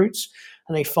military recruits,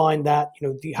 and they find that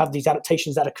you have these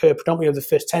adaptations that occur predominantly over the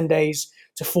first 10 days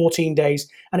to 14 days,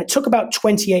 and it took about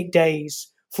 28 days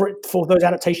for those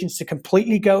adaptations to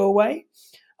completely go away.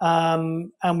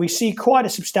 And we see quite a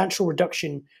substantial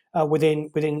reduction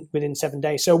within 7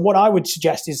 days. So what I would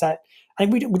suggest is that,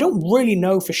 and we don't really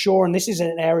know for sure, and this is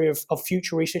an area of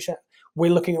future research that we're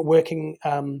looking at working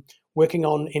on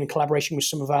in collaboration with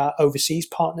some of our overseas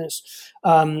partners,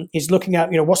 is looking at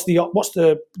what's the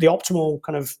optimal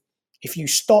kind of, if you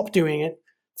stop doing it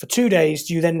for 2 days,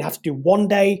 do you then have to do 1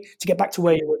 day to get back to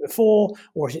where you were before,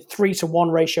 or is it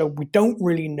 3-to-1 ratio? We don't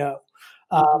really know.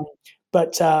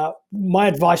 But my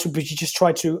advice would be to just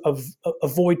try to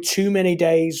avoid too many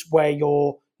days where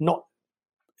you're not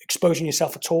exposing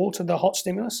yourself at all to the hot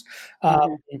stimulus.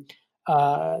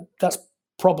 That's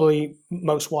probably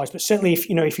most wise. But certainly, if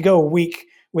you go a week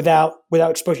without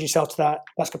exposing yourself to that,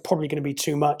 that's probably going to be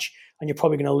too much, and you're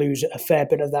probably going to lose a fair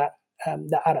bit of that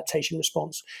adaptation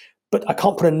response. But I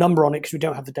can't put a number on it because we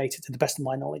don't have the data, to the best of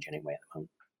my knowledge, anyway, at the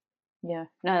moment. Yeah,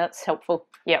 no, that's helpful.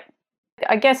 Yep.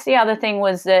 I guess the other thing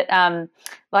was that,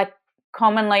 like,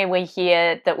 commonly we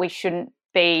hear that we shouldn't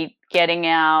be getting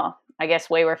our, I guess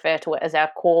we refer to it as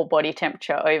our core body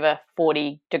temperature over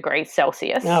 40 degrees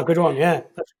Celsius. Oh, good one. Yeah.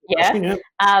 Yeah.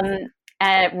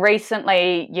 And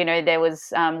recently, there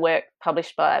was work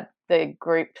published by the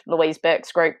group, Louise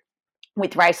Burke's group,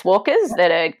 with race walkers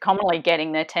that are commonly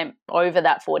getting their temp over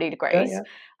that 40 degrees.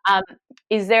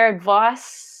 Is there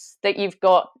advice that you've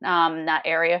got that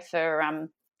area for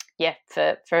the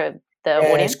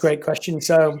audience? It's a great question.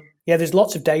 So there's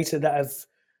lots of data that have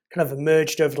kind of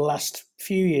emerged over the last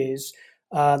few years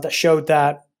that showed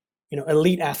that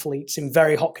elite athletes in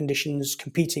very hot conditions,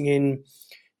 competing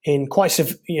in quite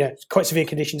severe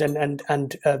conditions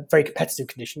and very competitive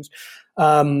conditions,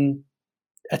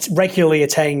 regularly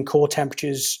attain core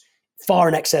temperatures far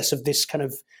in excess of this kind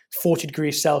of 40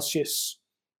 degrees Celsius.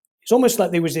 It's almost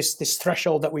like there was this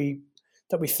threshold that we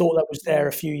thought that was there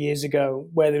a few years ago,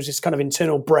 where there was this kind of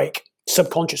internal break,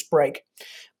 subconscious break.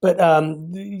 But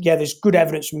there's good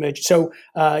evidence emerging. So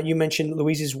you mentioned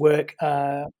Louise's work,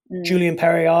 Julien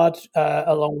Perriard,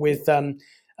 along with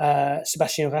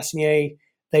Sébastien Rassinier.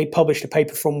 They published a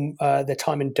paper from their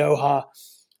time in Doha,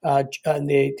 and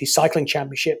the cycling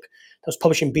championship that was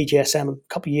published in BJSM a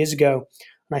couple of years ago.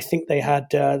 And I think they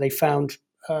found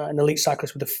an elite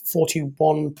cyclist with a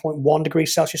 41.1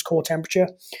 degrees Celsius core temperature,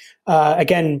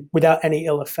 again, without any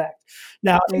ill effect.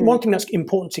 Now, I think one thing that's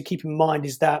important to keep in mind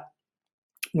is that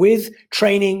with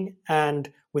training and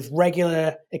with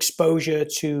regular exposure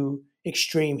to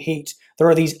extreme heat, there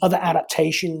are these other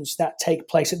adaptations that take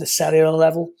place at the cellular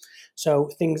level. So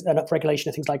things, an upregulation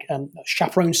of things like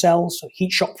chaperone cells, so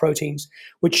heat shock proteins,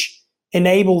 which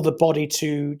enable the body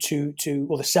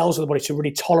or the cells of the body to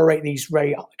really tolerate these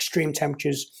very extreme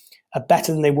temperatures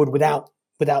better than they would without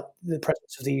the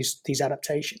presence of these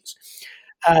adaptations.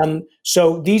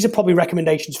 So these are probably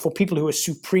recommendations for people who are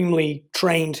supremely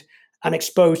trained and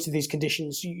exposed to these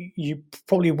conditions. You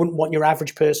probably wouldn't want your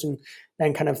average person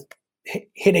then kind of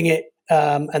hitting it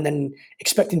and then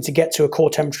expecting to get to a core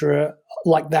temperature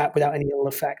like that without any ill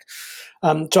effect.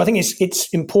 So I think it's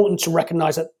important to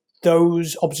recognize that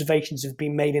those observations have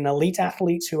been made in elite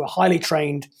athletes who are highly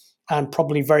trained and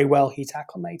probably very well heat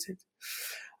acclimated.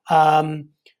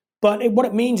 But what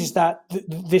it means is that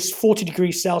this 40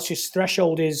 degrees Celsius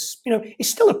threshold is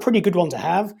still a pretty good one to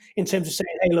have in terms of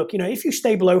saying, hey, look, if you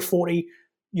stay below 40,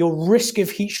 your risk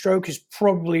of heat stroke is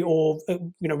probably, or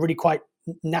really quite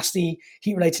nasty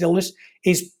heat-related illness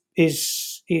is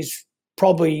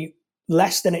probably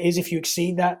less than it is if you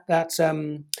exceed that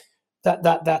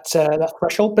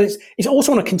threshold. But it's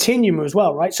also on a continuum as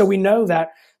well, right? So we know that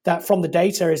from the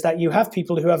data is that you have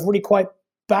people who have really quite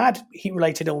bad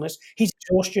heat-related illness, heat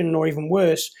exhaustion, or even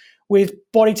worse, with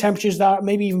body temperatures that are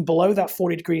maybe even below that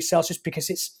 40 degrees Celsius, because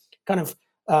it's kind of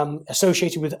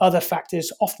associated with other factors,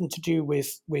 often to do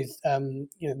with the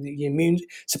immune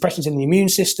suppressions in the immune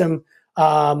system,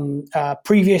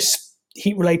 previous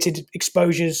heat-related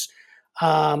exposures,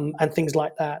 and things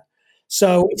like that.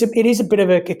 So it is a bit of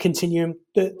a continuum.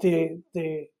 The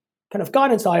kind of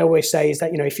guidance I always say is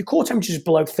that if your core temperature is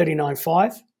below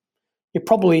 39.5,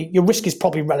 your risk is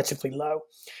probably relatively low.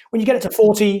 When you get it to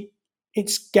 40,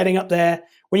 it's getting up there.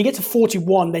 When you get to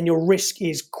 41, then your risk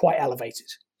is quite elevated.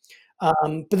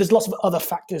 But there's lots of other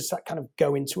factors that kind of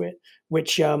go into it,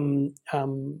 which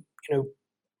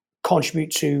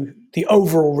contribute to the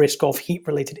overall risk of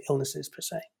heat-related illnesses per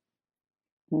se.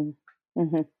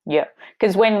 Mm-hmm. Yeah,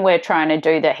 because when we're trying to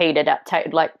do the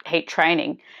heat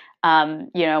training,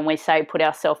 and we say put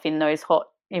ourselves in those hot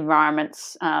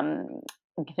environments,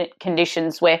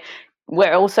 conditions, where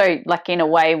we're also, like, in a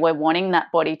way, we're wanting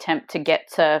that body temp to get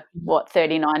to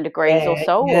 39 degrees or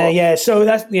so. So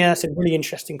that's a really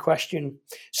interesting question.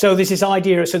 So there's this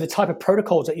idea, so the type of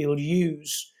protocols that you'll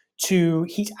use to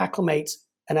heat acclimate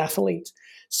an athlete.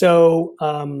 So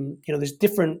there's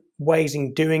different ways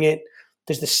in doing it.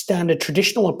 There's the standard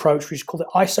traditional approach, which is called the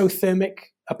isothermic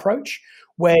approach,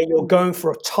 where you're going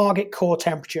for a target core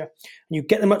temperature, and you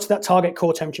get them up to that target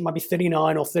core temperature, it might be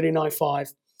 39 or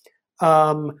 39.5,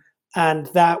 and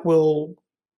that will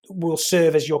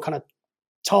serve as your kind of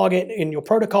target in your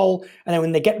protocol. And then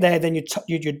when they get there, then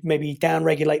you'd maybe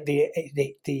down-regulate the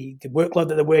workload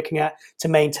that they're working at to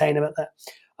maintain them at that.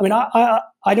 I mean, I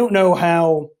don't know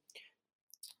how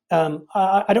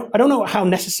I don't know how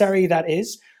necessary that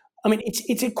is. I mean,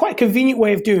 it's a quite convenient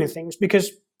way of doing things,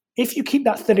 because if you keep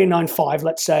that 39.5,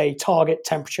 let's say, target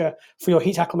temperature for your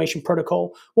heat acclimation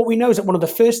protocol, what we know is that one of the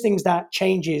first things that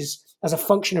changes as a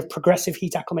function of progressive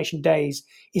heat acclimation days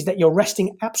is that your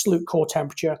resting absolute core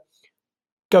temperature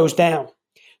goes down.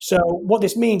 So what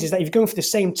this means is that if you're going for the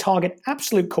same target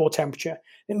absolute core temperature,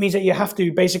 it means that you have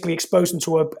to basically expose them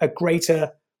to a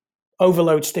greater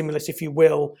overload stimulus, if you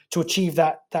will, to achieve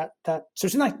that. So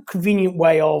it's a nice convenient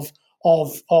way of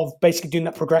basically doing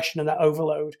that progression and that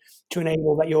overload to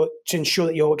enable that to ensure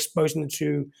that you're exposing them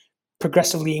to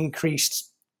progressively increased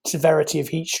severity of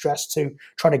heat stress to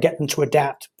try to get them to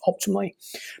adapt optimally.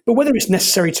 But whether it's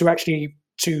necessary to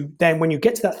then, when you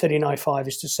get to that 39.5,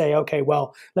 is to say, okay,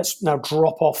 well, let's now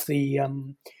drop off the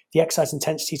exercise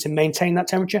intensity to maintain that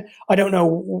temperature. I don't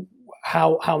know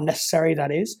how necessary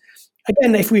that is.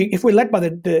 Again, if we're led by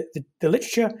the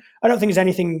literature, I don't think there's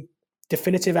anything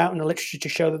definitive out in the literature to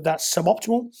show that that's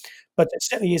suboptimal, but it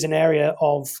certainly is an area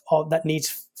of that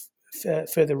needs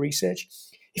further research.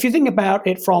 If you think about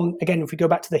it from, again, if we go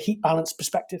back to the heat balance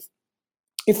perspective,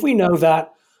 if we know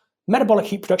that metabolic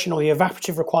heat production, or the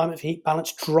evaporative requirement for heat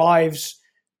balance, drives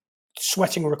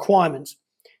sweating requirements,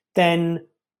 then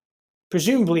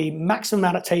presumably maximum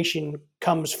adaptation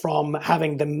comes from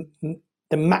having the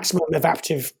maximum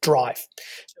evaporative drive.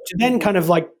 So to then kind of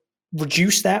like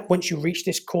reduce that once you reach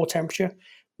this core temperature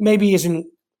maybe isn't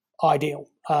ideal.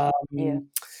 But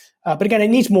again, it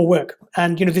needs more work.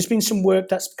 And, there's been some work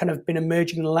that's kind of been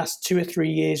emerging in the last 2 or 3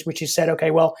 years, which has said,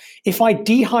 okay, well, if I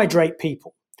dehydrate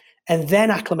people and then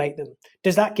acclimate them,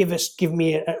 does that give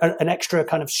me an extra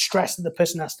kind of stress that the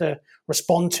person has to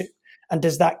respond to? And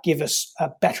does that give us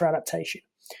a better adaptation?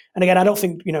 And again, I don't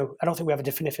think we have a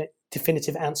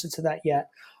definitive answer to that yet.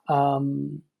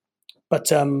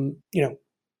 But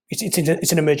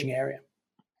it's an emerging area.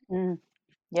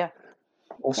 Yeah.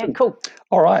 Awesome. Yeah, cool.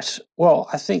 All right. Well,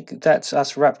 I think that's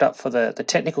us wrapped up for the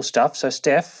technical stuff. So,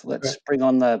 Steph, let's bring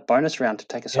on the bonus round to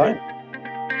take us home.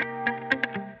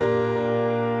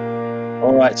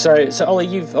 All right. So Ollie,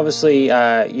 you've obviously,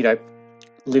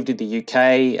 lived in the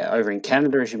UK, over in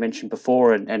Canada, as you mentioned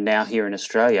before, and now here in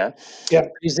Australia. Yeah.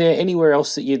 Is there anywhere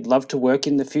else that you'd love to work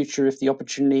in the future if the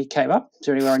opportunity came up? Is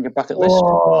there anywhere on your bucket list?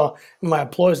 Oh, my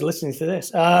employer's listening to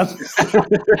this.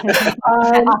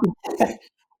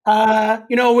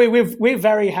 We're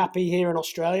very happy here in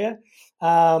Australia.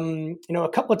 A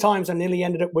couple of times I nearly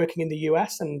ended up working in the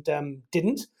US and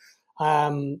didn't.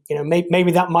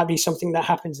 Maybe that might be something that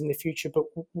happens in the future, but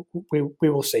we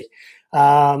will see.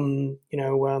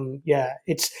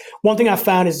 It's one thing I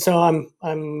found is, so I'm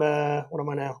what am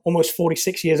I now? Almost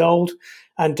 46 years old,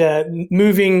 and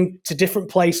moving to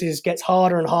different places gets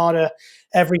harder and harder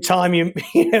every time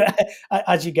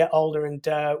as you get older. And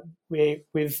we've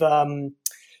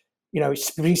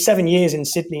it's been 7 years in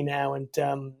Sydney now, and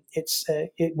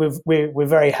we're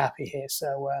very happy here.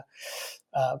 So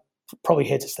probably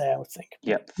here to stay, I would think.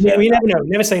 Yep. Yeah, you never know.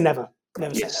 Never say never.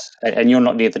 Never say never. And you're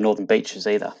not near the northern beaches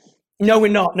either. No,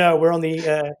 we're not. No, we're on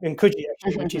the in Coogee,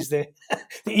 actually, which is the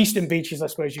eastern beaches, I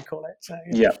suppose you call it. So,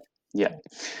 yeah.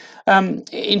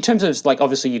 In terms of,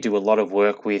 obviously you do a lot of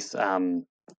work with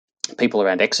people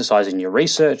around exercise in your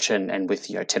research and with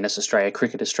Tennis Australia,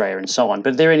 Cricket Australia, and so on.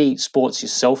 But are there any sports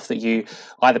yourself that you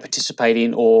either participate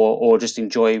in or just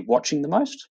enjoy watching the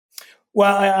most?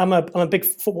 Well, I'm a big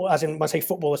football, as in when I say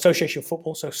football, association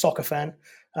football, so soccer fan.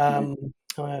 I'm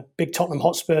a big Tottenham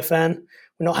Hotspur fan.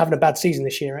 We're not having a bad season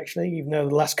this year, actually, even though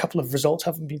the last couple of results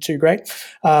haven't been too great.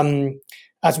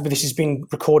 As this has been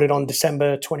recorded on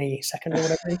December 22nd or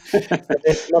whatever,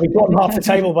 I'll be bottom half the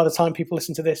table by the time people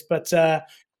listen to this. But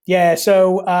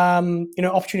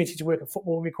opportunity to work at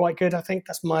football will be quite good. I think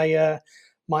that's my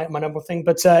number one thing.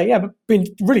 But been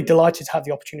really delighted to have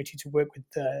the opportunity to work with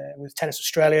Tennis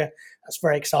Australia. That's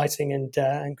very exciting, and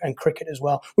cricket as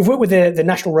well. We've worked with the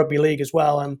National Rugby League as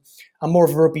well. I'm more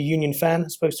of a rugby union fan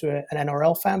as opposed to an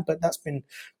NRL fan, but that's been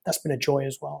a joy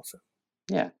as well. So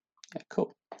yeah,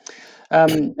 cool.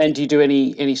 And do you do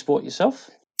any sport yourself?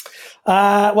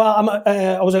 I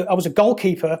was a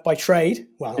goalkeeper by trade.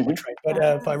 Well, not by trade,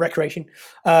 but by recreation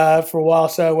for a while.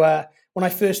 So when I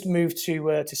first moved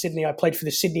to Sydney, I played for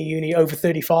the Sydney Uni over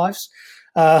 35s.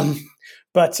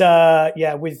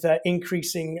 With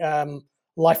increasing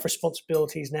life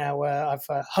responsibilities now, I've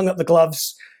hung up the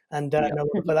gloves and no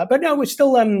longer play that. But no, we're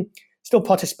still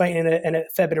participating in a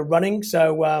fair bit of running.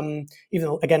 So even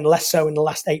though, again, less so in the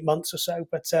last 8 months or so.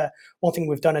 But one thing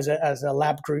we've done as a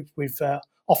lab group, we've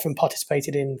often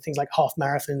participated in things like half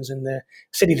marathons and the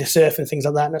City to Surf and things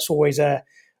like that. And that's always a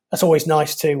that's always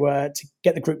nice to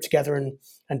get the group together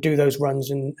and do those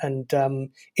runs. And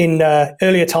in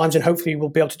earlier times, and hopefully we'll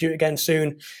be able to do it again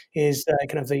soon, is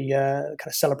kind of the kind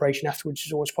of celebration afterwards, which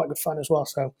is always quite good fun as well.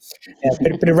 So yeah,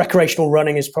 a bit of recreational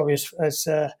running is probably as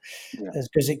good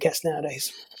as it gets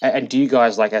nowadays. And do you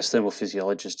guys, like as thermal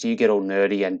physiologists, do you get all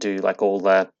nerdy and do like all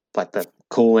the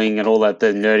cooling and all the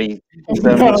nerdy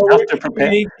thermal stuff to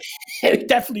prepare? It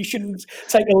definitely shouldn't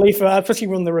take a leaf out, especially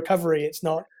when the recovery. It's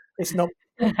not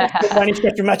by any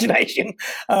stretch of imagination,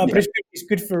 but it's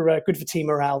good for team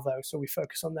morale though. So we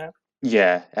focus on that.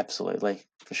 Yeah, absolutely,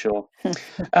 for sure.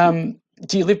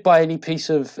 Do you live by any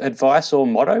piece of advice or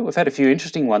motto? We've had a few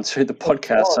interesting ones through the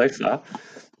podcast so far.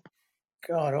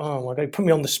 God, oh my God, put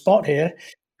me on the spot here.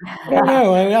 I don't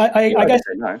know. I guess.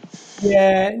 No.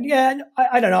 Yeah.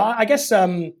 I don't know. I guess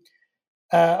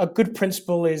a good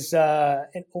principle is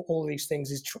in all these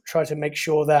things is try to make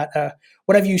sure that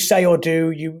whatever you say or do,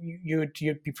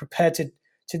 you'd be prepared to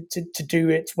do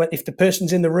it if the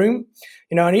person's in the room,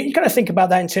 and you kind of think about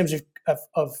that in terms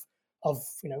of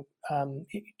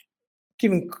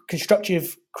giving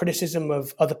constructive criticism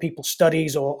of other people's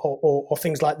studies or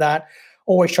things like that.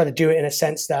 Always try to do it in a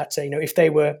sense that if they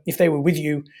were with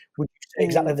you, would you say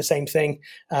exactly the same thing?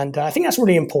 And I think that's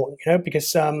really important,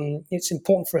 because it's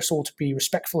important for us all to be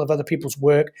respectful of other people's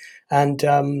work and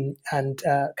kind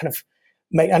of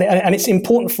make and it's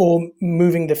important for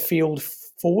moving the field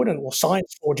forward or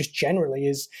science forward just generally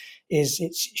is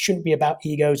it shouldn't be about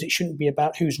egos. It shouldn't be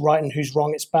about who's right and who's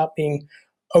wrong. It's about being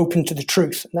open to the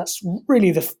truth, and that's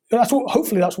really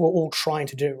hopefully that's what we're all trying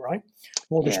to do, right?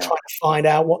 We're just trying to find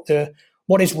out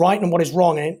what is right and what is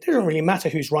wrong, and it doesn't really matter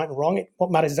who's right and wrong.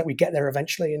 What matters is that we get there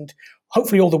eventually, and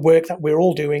hopefully all the work that we're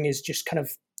all doing is just kind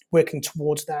of working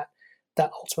towards that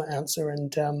ultimate answer.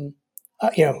 And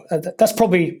that's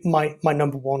probably my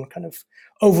number one kind of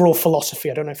overall philosophy.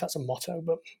 I don't know if that's a motto,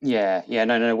 but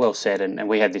no, well said. And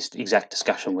we had this exact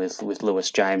discussion with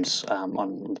Lewis James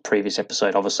on the previous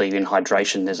episode. Obviously, in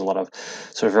hydration, there's a lot of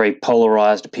sort of very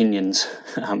polarized opinions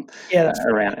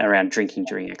around drinking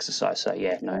during exercise. So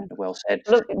well said.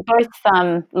 Look, both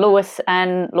Lewis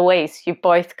and Louise, you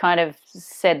both kind of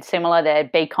said similar there.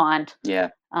 Be kind. Yeah.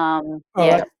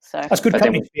 So that's good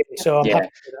company. So I'm happy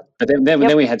with that. But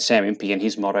then we had Sam Impey, and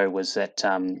his motto was that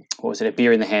what was it? A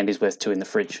beer in the hand is worth two in the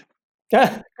fridge.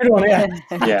 Yeah, good one. Yeah,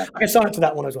 yeah. I can sign up to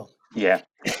that one as well. Yeah.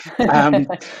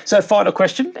 So, final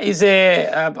question: is there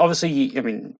obviously? I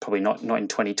mean, probably not in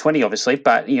 2020, obviously,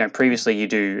 but previously you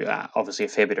do obviously a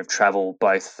fair bit of travel,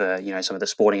 both for some of the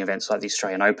sporting events like the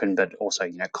Australian Open, but also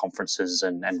conferences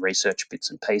and research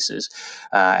bits and pieces,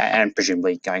 and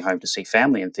presumably going home to see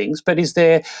family and things. But is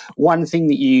there one thing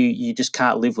that you just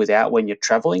can't live without when you're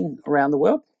traveling around the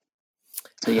world?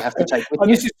 So you have to take with you?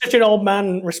 This is such an old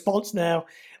man response now.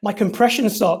 My compression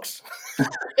socks.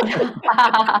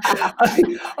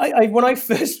 I when I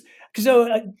first, because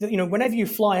whenever you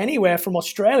fly anywhere from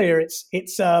Australia,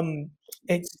 it's a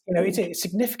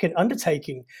significant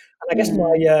undertaking, and I guess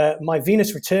my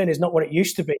Venus return is not what it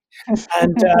used to be.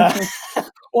 And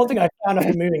one thing I found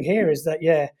after moving here is that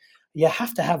you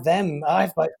have to have them. I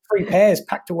have like 3 pairs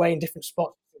packed away in different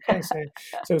spots. Okay, so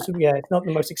it's not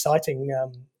the most exciting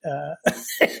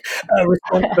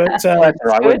response, but that's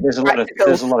right. There's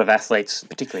a lot of athletes,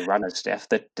 particularly runners, Steph,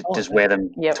 that just wear them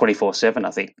 24/7.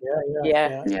 I think.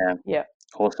 Yeah.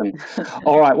 Awesome.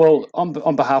 All right. Well,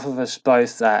 on behalf of us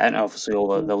both, and obviously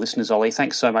all the listeners, Ollie,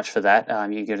 thanks so much for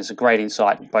that. You give us a great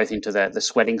insight both into the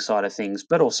sweating side of things,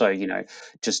 but also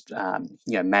just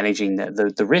managing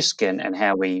the risk and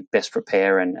how we best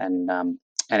prepare and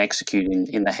execute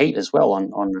in the heat as well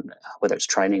on whether it's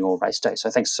training or race day. So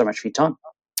thanks so much for your time.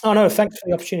 Oh no, thanks for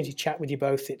the opportunity to chat with you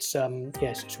both. It's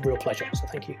it's a real pleasure. So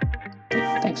thank you.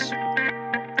 Thanks.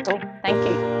 Cool. Thank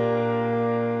you.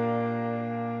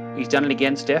 He's done it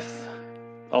again, Steph.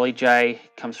 Ollie Jay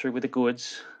comes through with the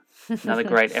goods. Another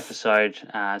great episode.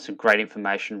 Some great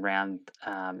information around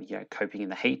coping in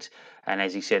the heat, and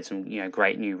as he said, some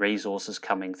great new resources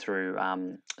coming through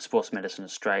Sports Medicine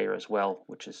Australia as well,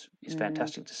 which is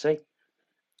fantastic to see.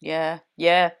 Yeah.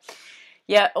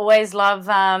 Always love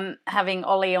having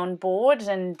Ollie on board,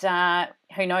 and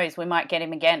who knows, we might get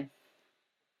him again.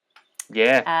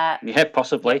 Yeah,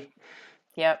 possibly.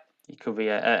 Yep. He could be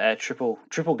a triple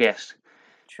guest.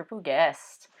 Triple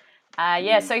guest.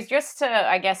 So just to,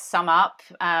 I guess, sum up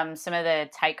some of the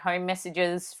take-home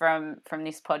messages from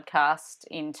this podcast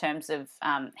in terms of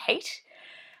heat,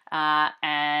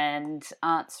 and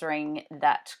answering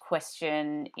that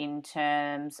question in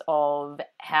terms of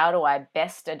how do I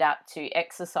best adapt to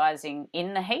exercising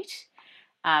in the heat.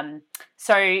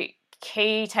 So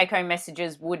key take-home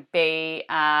messages would be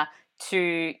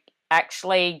to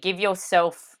actually give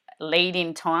yourself lead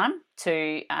in time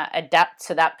to adapt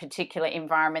to that particular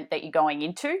environment that you're going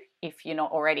into if you're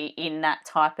not already in that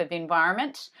type of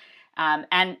environment.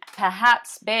 And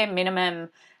perhaps bare minimum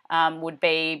would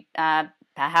be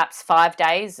perhaps 5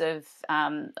 days of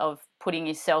putting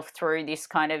yourself through this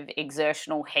kind of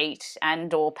exertional heat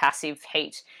and or passive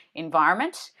heat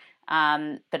environment.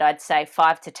 But I'd say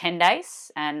 5 to 10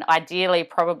 days, and ideally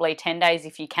probably 10 days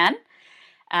if you can.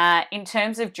 In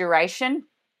terms of duration,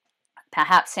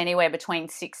 perhaps anywhere between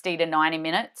 60 to 90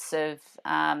 minutes of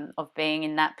being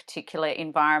in that particular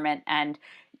environment. And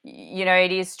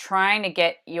it is trying to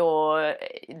get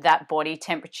that body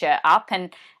temperature up,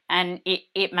 and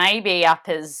it may be up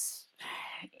as,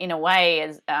 in a way,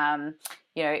 as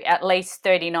at least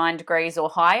 39 degrees or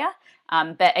higher.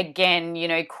 But again,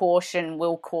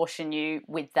 will caution you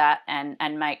with that,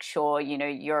 and make sure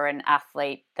you're an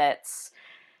athlete that's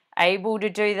able to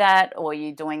do that, or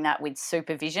you're doing that with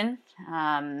supervision.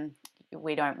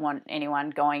 We don't want anyone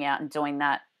going out and doing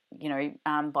that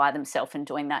by themselves and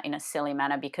doing that in a silly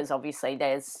manner, because obviously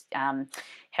there's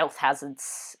health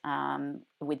hazards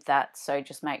with that. So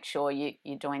just make sure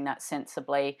you're doing that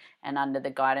sensibly and under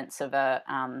the guidance of a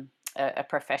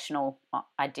professional,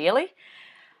 ideally.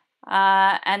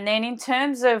 And then in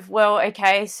terms of, so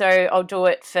I'll do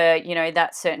it for,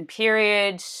 that certain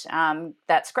period.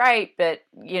 That's great, but,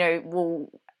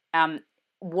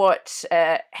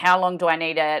 how long do I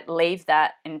need to leave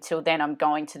that until then I'm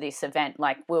going to this event?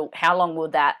 Like, how long will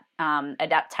that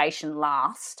adaptation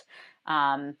last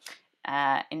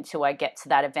until I get to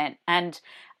that event? And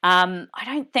I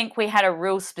don't think we had a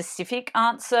real specific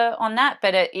answer on that,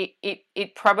 but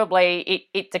it probably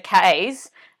decays.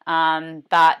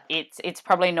 But it's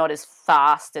probably not as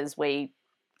fast as we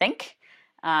think.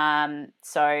 So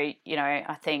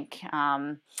I think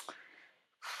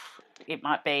it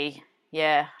might be.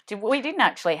 Yeah, we didn't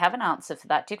actually have an answer for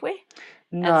that, did we?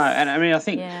 No, and I mean, I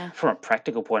think from a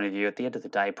practical point of view, at the end of the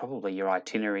day, probably your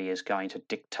itinerary is going to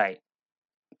dictate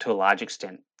to a large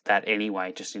extent that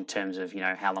anyway, just in terms of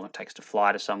how long it takes to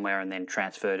fly to somewhere and then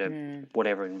transfer to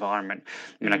whatever environment.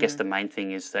 I mean, I guess the main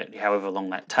thing is that however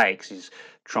long that takes is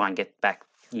try and get back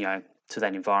to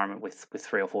that environment with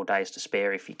 3 or 4 days to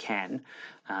spare if you can.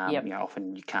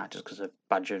 Often you can't, just because of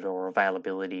budget or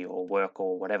availability or work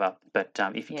or whatever, but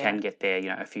if you can get there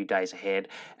a few days ahead,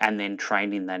 and then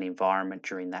train in that environment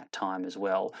during that time as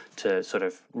well, to sort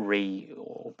of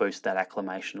or boost that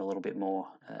acclimation a little bit more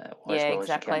as well as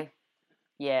you can.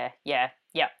 Yeah.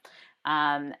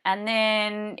 And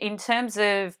then in terms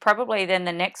of, probably then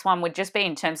the next one would just be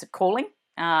in terms of cooling.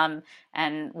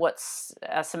 And what's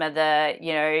some of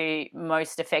the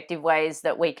most effective ways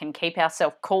that we can keep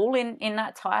ourselves cool in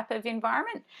that type of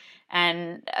environment.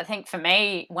 And I think for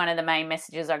me, one of the main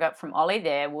messages I got from Ollie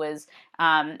there was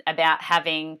about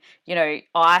having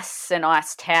ice and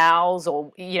ice towels,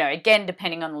 or again,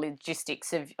 depending on the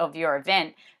logistics of your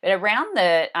event, but around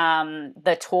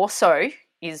the torso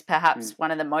is perhaps one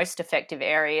of the most effective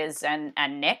areas, and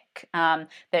neck,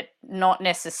 but not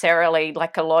necessarily,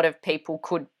 like a lot of people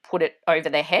could put it over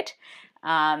their head.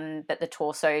 But the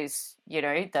torso's,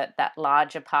 that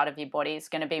larger part of your body is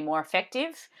going to be more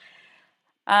effective.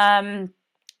 And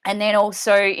then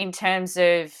also in terms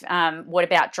of what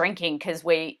about drinking? Because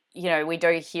we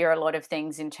do hear a lot of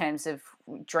things in terms of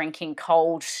drinking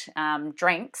cold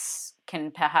drinks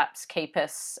can perhaps keep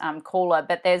us cooler,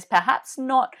 but there's perhaps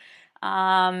not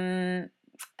a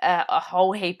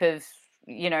whole heap of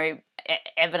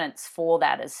evidence for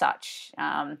that as such.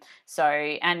 So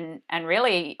and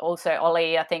really also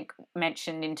Ollie, I think,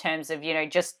 mentioned in terms of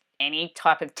just any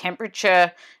type of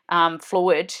temperature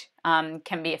fluid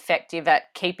can be effective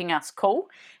at keeping us cool,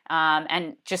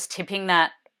 and just tipping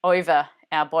that over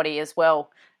our body as well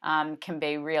can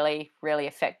be really, really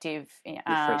effective in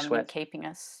keeping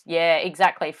us. Yeah,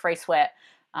 exactly. Free sweat.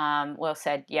 Well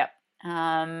said. Yep.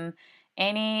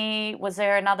 Was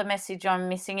there another message I'm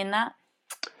missing in that?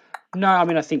 No, I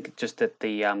mean, I think just that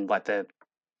the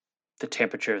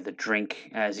temperature of the drink,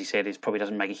 as he said, probably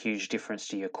doesn't make a huge difference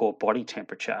to your core body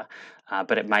temperature,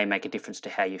 but it may make a difference to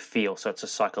how you feel. So it's a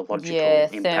psychological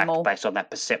impact thermal based on that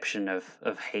perception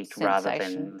of heat rather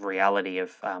than reality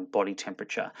of body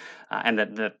temperature, and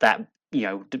that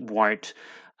won't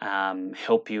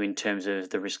help you in terms of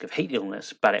the risk of heat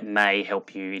illness, but it may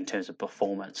help you in terms of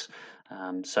performance.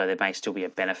 So there may still be a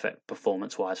benefit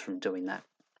performance-wise from doing that.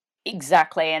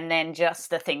 Exactly. And then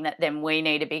just the thing that then we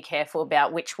need to be careful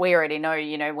about, which we already know,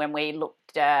 when we look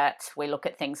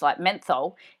at things like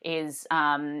menthol, is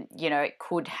it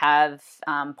could have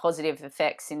positive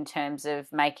effects in terms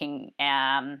of making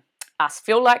us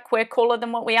feel like we're cooler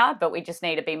than what we are, but we just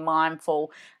need to be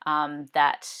mindful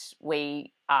that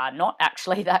we are not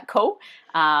actually that cool,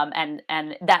 and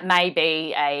that may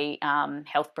be a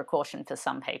health precaution for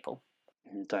some people.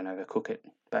 Don't overcook it,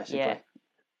 basically. Yeah.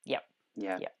 Yep.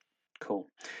 Yeah. Yep. Cool.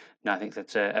 No, I think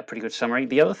that's a pretty good summary.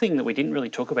 The other thing that we didn't really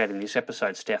talk about in this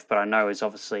episode, Steph, but I know is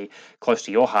obviously close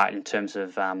to your heart in terms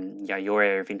of your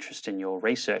area of interest in your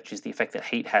research, is the effect that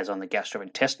heat has on the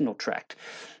gastrointestinal tract,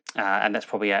 and that's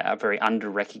probably a very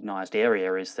under-recognised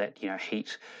area. Is that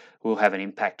heat will have an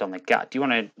impact on the gut. Do you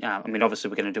want to? I mean, obviously,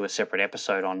 we're going to do a separate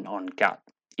episode on gut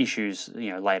issues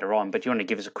later on, but do you want to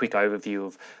give us a quick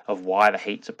overview of why the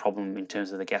heat's a problem in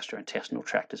terms of the gastrointestinal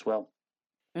tract as well?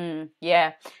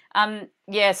 Yeah.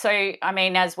 So, I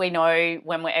mean, as we know,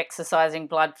 when we're exercising,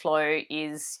 blood flow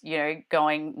is,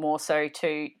 going more so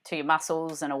to your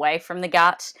muscles and away from the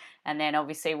gut. And then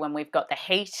obviously when we've got the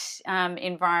heat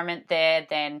environment there,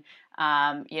 then,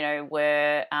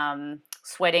 we're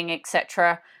sweating,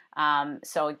 etc.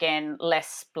 So again,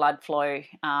 less blood flow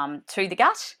to the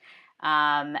gut.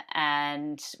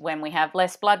 And when we have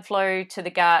less blood flow to the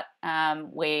gut,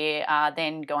 we are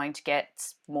then going to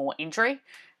get more injury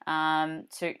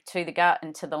to the gut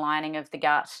and to the lining of the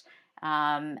gut.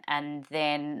 And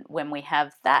then when we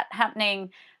have that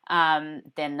happening,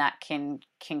 then that can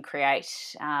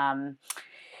create an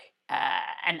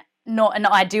not an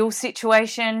ideal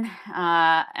situation,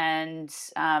 and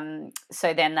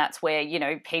so then that's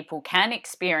where people can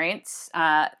experience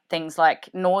things like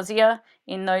nausea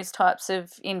in those types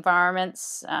of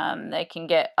environments. They can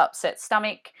get upset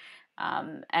stomach,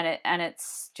 and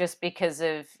it's just because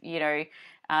of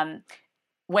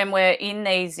when we're in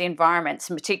these environments,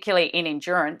 and particularly in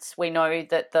endurance, we know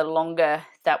that the longer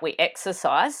that we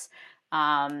exercise,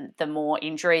 the more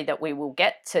injury that we will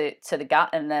get to the gut,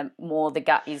 and the more the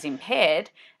gut is impaired.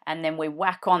 And then we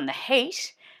whack on the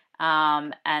heat,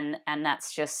 and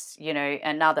that's just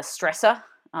another stressor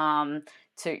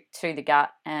to the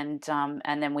gut, and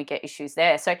then we get issues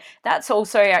there. So that's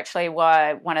also actually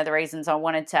why one of the reasons I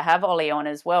wanted to have Ollie on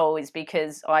as well, is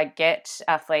because I get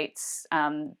athletes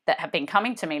that have been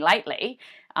coming to me lately,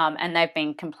 and they've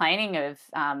been complaining of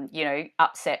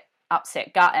upset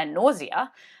gut and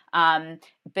nausea.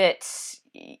 But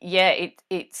yeah,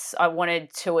 it's I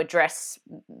wanted to address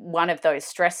one of those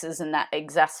stresses, and that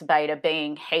exacerbator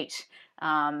being heat.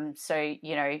 So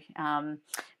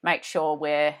make sure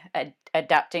we're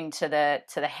adapting to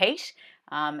the heat,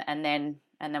 and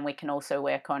then we can also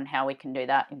work on how we can do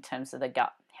that in terms of the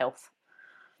gut health.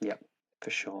 Yep,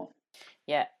 for sure.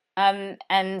 Yeah.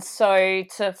 And so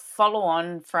to follow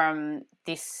on from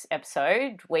this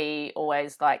episode, we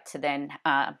always like to then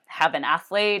have an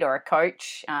athlete or a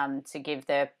coach to give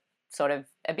their sort of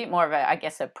a bit more of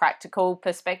a practical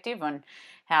perspective on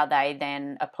how they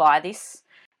then apply this.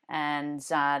 And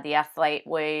the athlete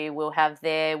we will have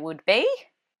there would be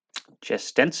Jess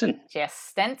Stenson. Jess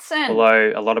Stenson.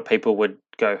 Although a lot of people would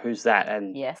go, "Who's that?"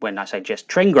 And yes, when I say Jess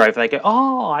Trengrove, they go,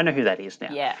 "Oh, I know who that is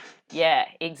now." Yeah,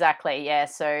 exactly. Yeah,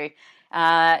 so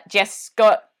Jess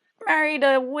got married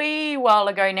a wee while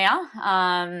ago now,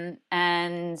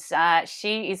 and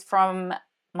she is from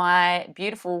my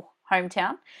beautiful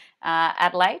hometown,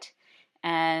 Adelaide,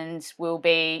 and we'll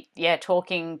be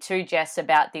talking to Jess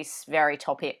about this very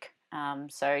topic.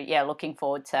 So looking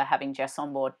forward to having Jess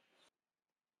on board.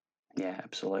 Yeah,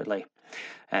 absolutely.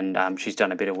 And she's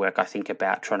done a bit of work, I think,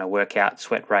 about trying to work out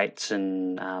sweat rates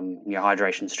and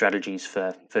hydration strategies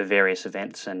for various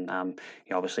events. And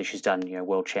obviously, she's done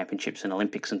world championships and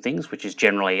Olympics and things, which is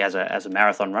generally as a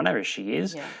marathon runner as she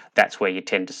is. Yeah. That's where you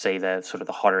tend to see the sort of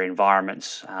the hotter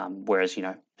environments. Whereas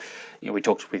we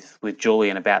talked with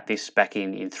Julian about this back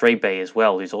in 3B as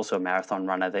well, who's also a marathon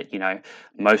runner. That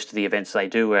most of the events they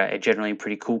do are generally in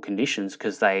pretty cool conditions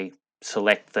because they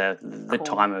select the Cool.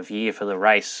 time of year for the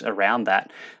race around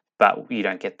that, but you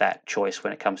don't get that choice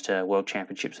when it comes to world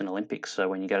championships and Olympics. So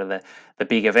when you go to the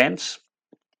big events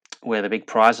where the big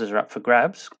prizes are up for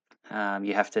grabs,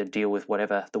 you have to deal with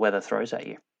whatever the weather throws at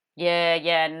you. Yeah,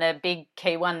 and the big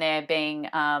key one there being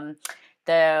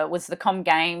the Com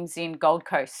Games in Gold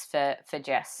Coast for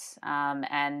Jess,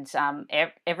 and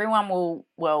everyone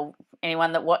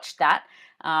anyone that watched that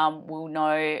will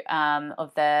know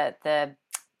of the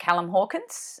Callum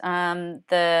Hawkins,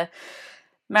 the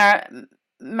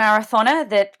marathoner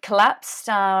that collapsed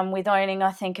with owning,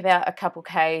 I think, about a couple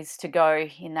Ks to go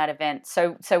in that event.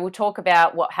 So we'll talk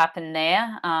about what happened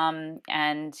there, and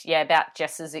about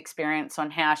Jess's experience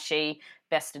on how she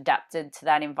best adapted to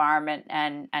that environment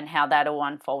and how that all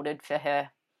unfolded for her.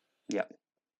 Yep,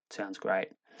 sounds great.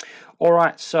 All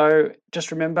right, so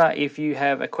just remember, if you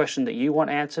have a question that you want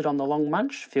answered on the Long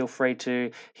Munch, feel free to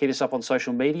hit us up on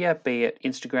social media, be it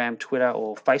Instagram, Twitter,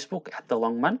 or Facebook at the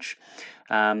Long Munch.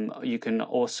 You can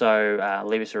also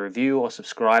leave us a review or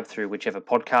subscribe through whichever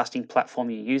podcasting platform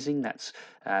you're using. That's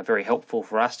very helpful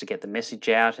for us to get the message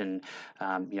out, and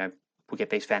we get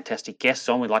these fantastic guests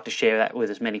on. We'd like to share that with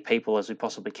as many people as we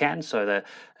possibly can, so that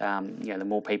the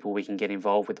more people we can get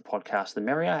involved with the podcast, the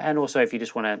merrier. And also, if you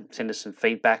just want to send us some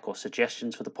feedback or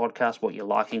suggestions for the podcast, what you're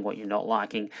liking, what you're not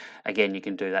liking, again, you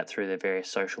can do that through the various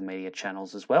social media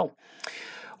channels as well.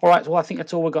 All right, well, I think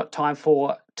that's all we've got time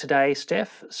for today,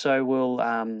 Steph. So we'll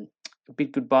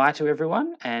bid goodbye to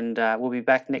everyone, and we'll be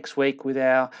back next week with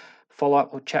our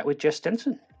follow-up chat with Jess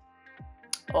Stenson.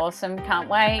 Awesome. Can't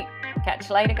wait. Catch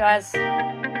you later,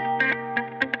 guys.